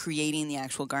producer's creating the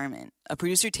actual garment. A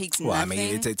producer takes Well, nothing. I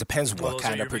mean, it depends Well, what those are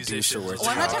kind your of producer musicians. we're Well, well,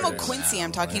 I'm not talking about talking Quincy.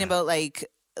 I'm about. talking about like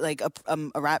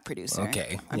a rap producer.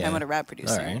 Okay, I'm yeah. talking about a rap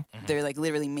producer. All right. They're like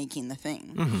literally making the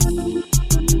thing.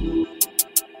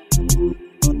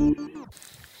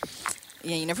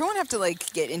 Yeah, you never want to have to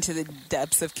like get into the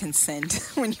depths of consent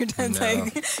when you're done. No.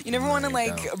 Like, you never want to you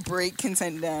like don't. break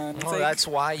consent down. It's Well, like, that's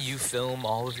why you film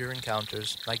all of your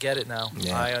encounters. I get it now.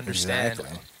 Yeah, I understand.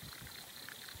 Exactly.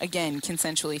 again,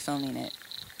 consensually filming it.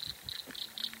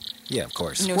 Yeah, of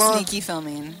course. No Well, sneaky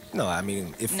filming. No, I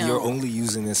mean, if No. you're only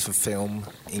using this for film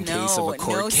in case of a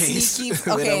court no case, sneaky.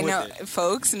 then I'm Okay, with no, it.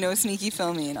 folks, no sneaky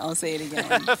filming. I'll say it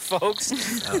again. Folks,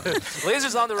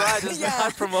 Lasers on the Ride does Yeah,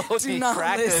 not promote do the not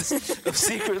practice of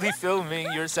secretly filming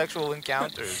your sexual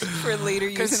encounters. For later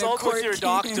use in a Consult court with your case.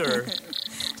 doctor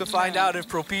to find out if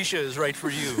Propecia is right for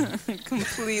you.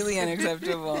 Completely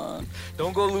unacceptable.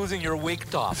 Don't go losing your wig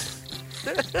top.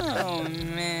 Oh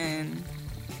man.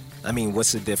 I mean,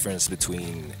 what's the difference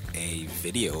between a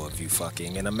video of you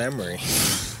fucking and a memory?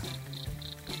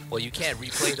 Well, you can't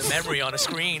replay the memory on a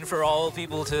screen for all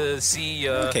people to see.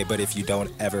 Okay, but if you don't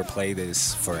ever play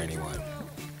this for anyone,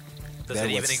 Does then it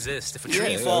even what's- exist? If a Yeah,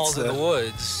 tree falls in that's, the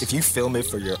woods, if you film it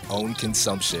for your own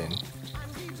consumption,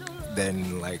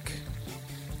 then like,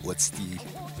 what's the?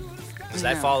 does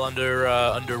that No. fall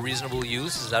under reasonable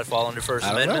use? Does that fall under First I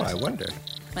don't know. Amendment? I wonder.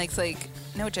 Mike's like,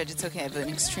 no, Judge, it's okay. I have an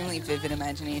extremely vivid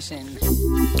imagination.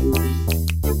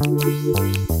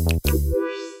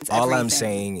 It's All I'm everything.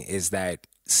 saying is that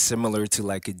similar to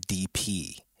like a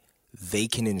DP, they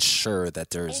can ensure that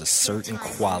there is a certain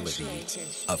quality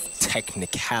of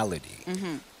technicality.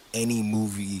 Mm-hmm. Any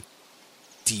movie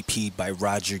DP by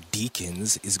Roger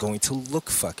Deakins is going to look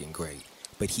fucking great.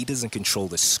 But he doesn't control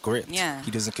the script. Yeah.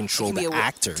 He doesn't control can be the a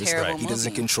actors. terrible He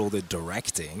doesn't movie. control the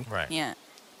directing. Right. Yeah.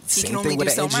 He Same can only thing with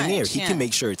do an so engineer. much, He yeah. can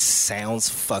make sure it sounds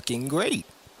fucking great.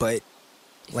 But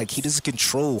like he doesn't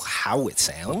control how it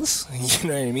sounds. You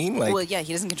know what I mean? Like Well, yeah,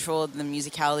 he doesn't control the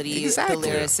musicality, Exactly. the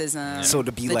lyricism, so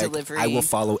to be the like delivery. I will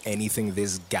follow anything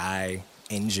this guy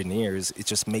engineers, it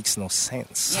just makes no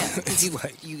sense. Yeah, because It's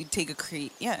like, you take a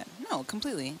Yeah, no,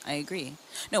 completely. I agree.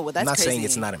 No, well, that's I'm not crazy. saying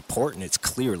it's not important.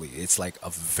 It's like a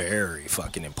very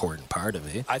fucking important part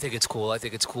of it. I think it's cool. I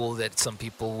think it's cool that some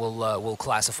people will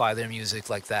classify their music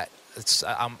like that.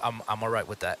 I'm all right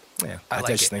with that. Yeah, I I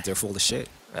like just it. think they're full of shit.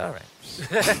 All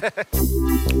right.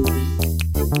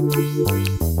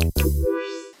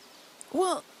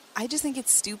 Well, I just think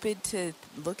it's stupid to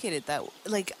look at it that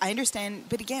like I understand,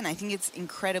 but again, I think it's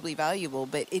incredibly valuable.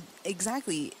 But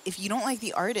exactly, if you don't like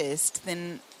the artist,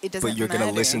 then it doesn't. But you're matter.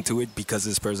 gonna listen to it because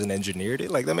this person engineered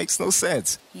it. Like that makes no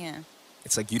sense. Yeah.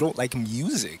 It's like you don't like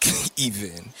music,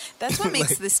 even. That's what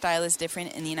makes Like- the stylist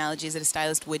different. And the analogy is that a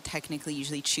stylist would technically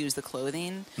usually choose the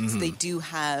clothing, so they do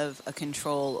have a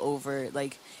control over.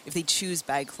 Like, if they choose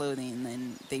bad clothing,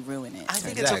 then they ruin it. I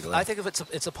think Exactly. I think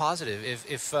it's a positive.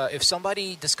 If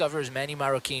somebody discovers Manny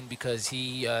Marroquin because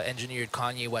he engineered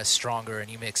Kanye West Stronger and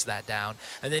he mixed that down,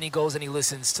 and then he goes and he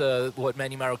listens to what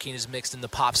Manny Marroquin has mixed in the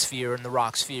pop sphere and the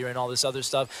rock sphere and all this other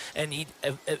stuff, and he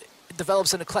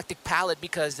develops an eclectic palette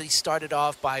because he started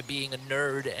off by being a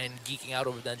nerd and geeking out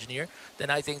over the engineer, then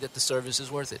I think that the service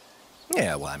is worth it.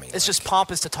 Yeah, well, I mean, It's just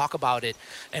pompous to talk about it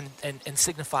and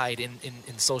signify it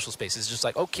in social spaces. It's just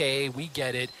like, okay, we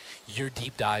get it. You're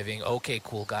deep diving. Okay,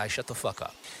 cool guy. Shut the fuck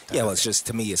up. yeah, well, it's just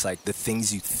to me, it's like the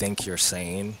things you think you're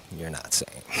saying, you're not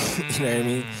saying. You know what I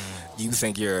mean? You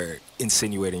think you're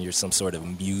insinuating you're some sort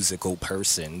of musical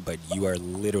person, but you are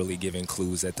literally giving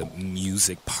clues that the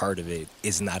music part of it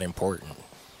is not important.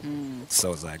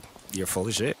 So it's like you're full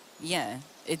of shit. Yeah,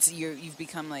 you've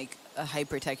become like a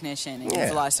hyper technician, and Yeah.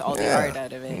 you've lost all the Yeah. art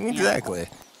out of it. Yeah. Exactly.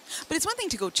 But it's one thing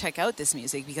to go check out this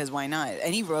music, because why not?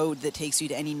 Any road that takes you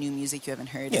to any new music you haven't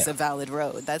heard is Yeah. a valid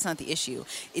road. That's not the issue.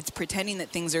 It's pretending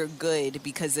that things are good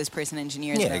because this person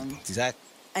engineered Yeah, them, exactly.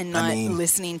 and I not mean,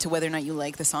 listening to whether or not you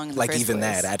like the song in the Like first even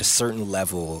place. that, at a certain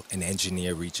level, an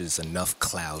engineer reaches enough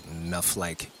clout, enough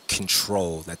like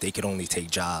control that they could only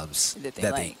take jobs That they they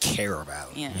like. care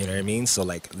about. Yeah. You know what I mean? So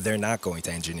like they're not going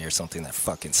to engineer something that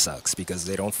fucking sucks because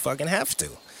they don't fucking have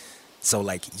to. So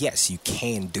like, yes, you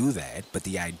can do that, but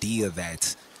the idea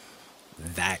that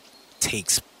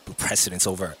takes precedence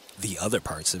over the other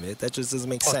parts of it, that just doesn't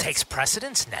make Well, it sense. takes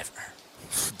precedence? Never.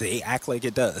 They act like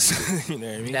it does. You know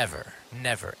what I mean?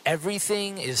 Never.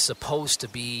 Everything is supposed to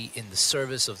be in the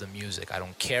service of the music. I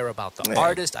don't care about the Yeah.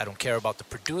 artist. I don't care about the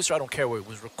producer. I don't care where it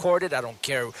was recorded. I don't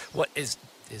care what is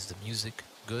the music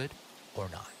good or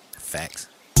not. Facts.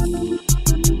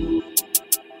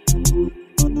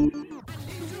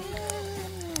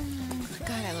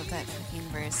 God, I love that fucking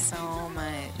verse so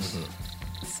much.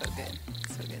 So good.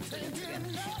 So good, so good, so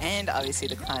good. And obviously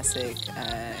the classic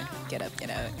Get Up, Get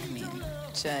Out. I mean,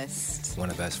 just... One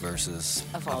of the best verses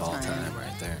Of all time time.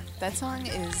 right there. That song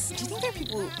is... Do you think there are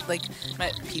people, like,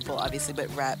 not people, obviously,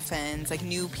 but rap fans, like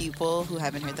new people who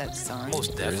haven't heard that song?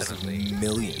 Most There's definitely.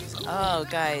 millions of them. Oh,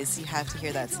 guys, you have to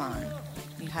hear that song.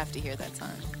 You have to hear that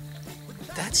song.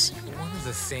 That's one of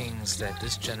the things that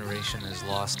this generation has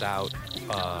lost out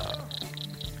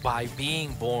by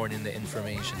being born in the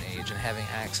information age and having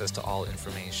access to all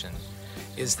information,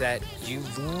 is that you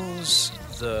lose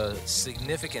the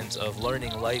significance of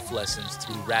learning life lessons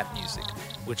through rap music,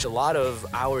 which a lot of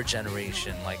our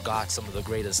generation like got some of the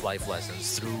greatest life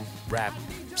lessons through rap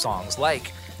songs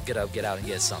like Get Up, Get Out, and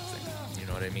Get Something. You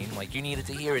know what I mean? Like, you needed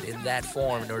to hear it in that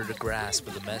form in order to grasp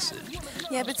the message.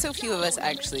 Yeah, but so few of us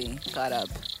actually got up,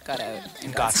 got out,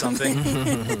 and Got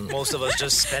something. Most of us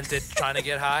just spent it trying to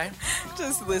get high.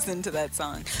 Just listen to that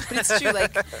song. But it's true,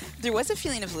 like, there was a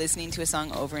feeling of listening to a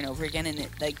song over and over again and it,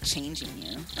 like, changing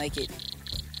you. Like, it...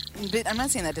 But I'm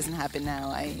not saying that doesn't happen now.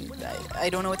 I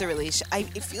don't know what the relation...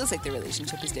 it feels like the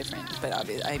relationship is different, but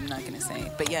obviously I'm not going to say.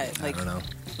 But yeah, like, I don't know.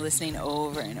 listening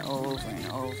over and over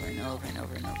and over and over and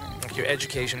over and over. Like your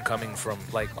education coming from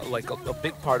like a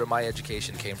big part of my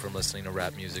education came from listening to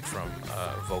rap music, from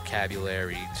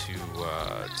vocabulary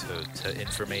to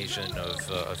information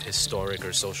of historic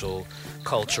or social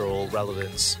cultural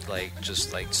relevance. Like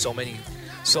just like so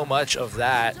much of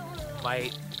that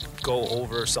might go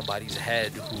over somebody's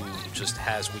head who just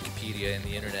has Wikipedia and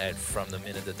the internet from the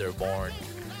minute that they're born.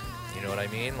 You know what I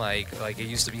mean? Like it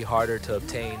used to be harder to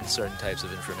obtain certain types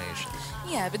of information.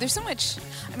 Yeah, but there's so much...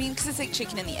 I mean, because it's like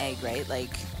chicken and the egg, right?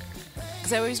 Like...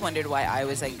 Because I always wondered why I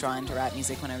was, like, drawn to rap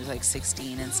music when I was, like,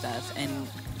 16 and stuff. And,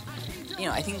 you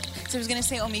know, I think... So I was going to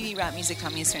say, oh, maybe rap music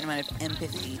taught me a certain amount of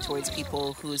empathy towards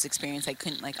people whose experience I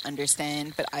couldn't, like,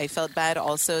 understand. But I felt bad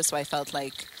also, so I felt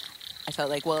like,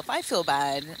 well, if I feel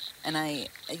bad and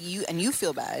you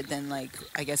feel bad, then, like,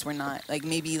 I guess we're not... Like,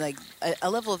 maybe, like, a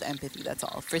level of empathy, that's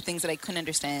all. For things that I couldn't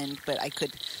understand, but I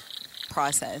could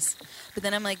process. But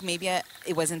then I'm like, maybe it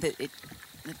wasn't that it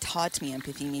taught me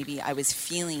empathy. Maybe I was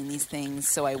feeling these things,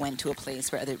 so I went to a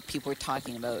place where other people were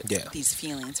talking about these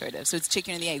feelings, sort of. So it's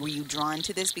chicken or the egg. Were you drawn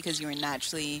to this because you were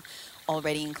naturally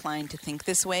already inclined to think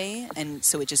this way, and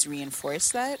so it just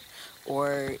reinforced that?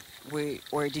 Or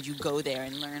did you go there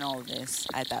and learn all of this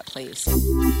at that place?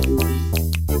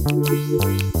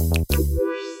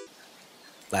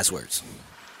 Last words.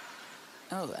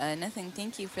 Oh, nothing.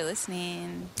 Thank you for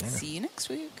listening. Yeah. See you next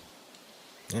week.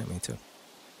 Yeah, me too.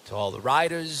 To all the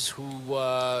riders who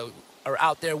are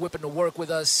out there whipping to work with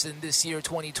us in this year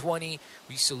 2020,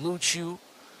 we salute you.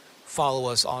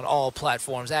 Follow us on all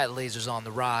platforms at Lasers on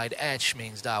the Ride, at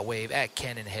Schmings.wave, at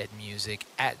Cannon Head Music,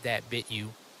 at ThatBitU.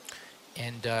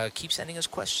 And keep sending us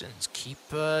questions. Keep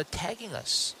tagging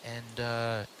us and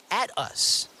at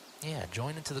us. Yeah,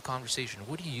 join into the conversation.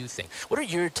 What do you think? What are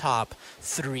your top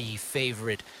 3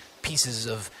 favorite pieces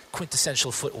of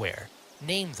quintessential footwear?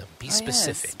 Name them. Be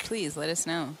specific. Yes, please let us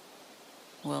know.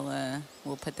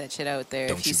 We'll put that shit out there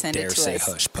Don't if you send it dare to say us.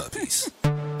 hush puppies.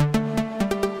 And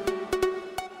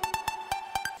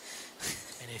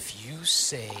if you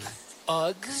say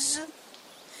Uggs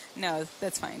No,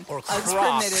 that's fine. or Uggs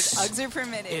Crocs, permitted. Uggs are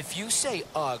permitted. if you say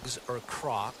Uggs or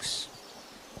Crocs,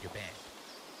 you're banned.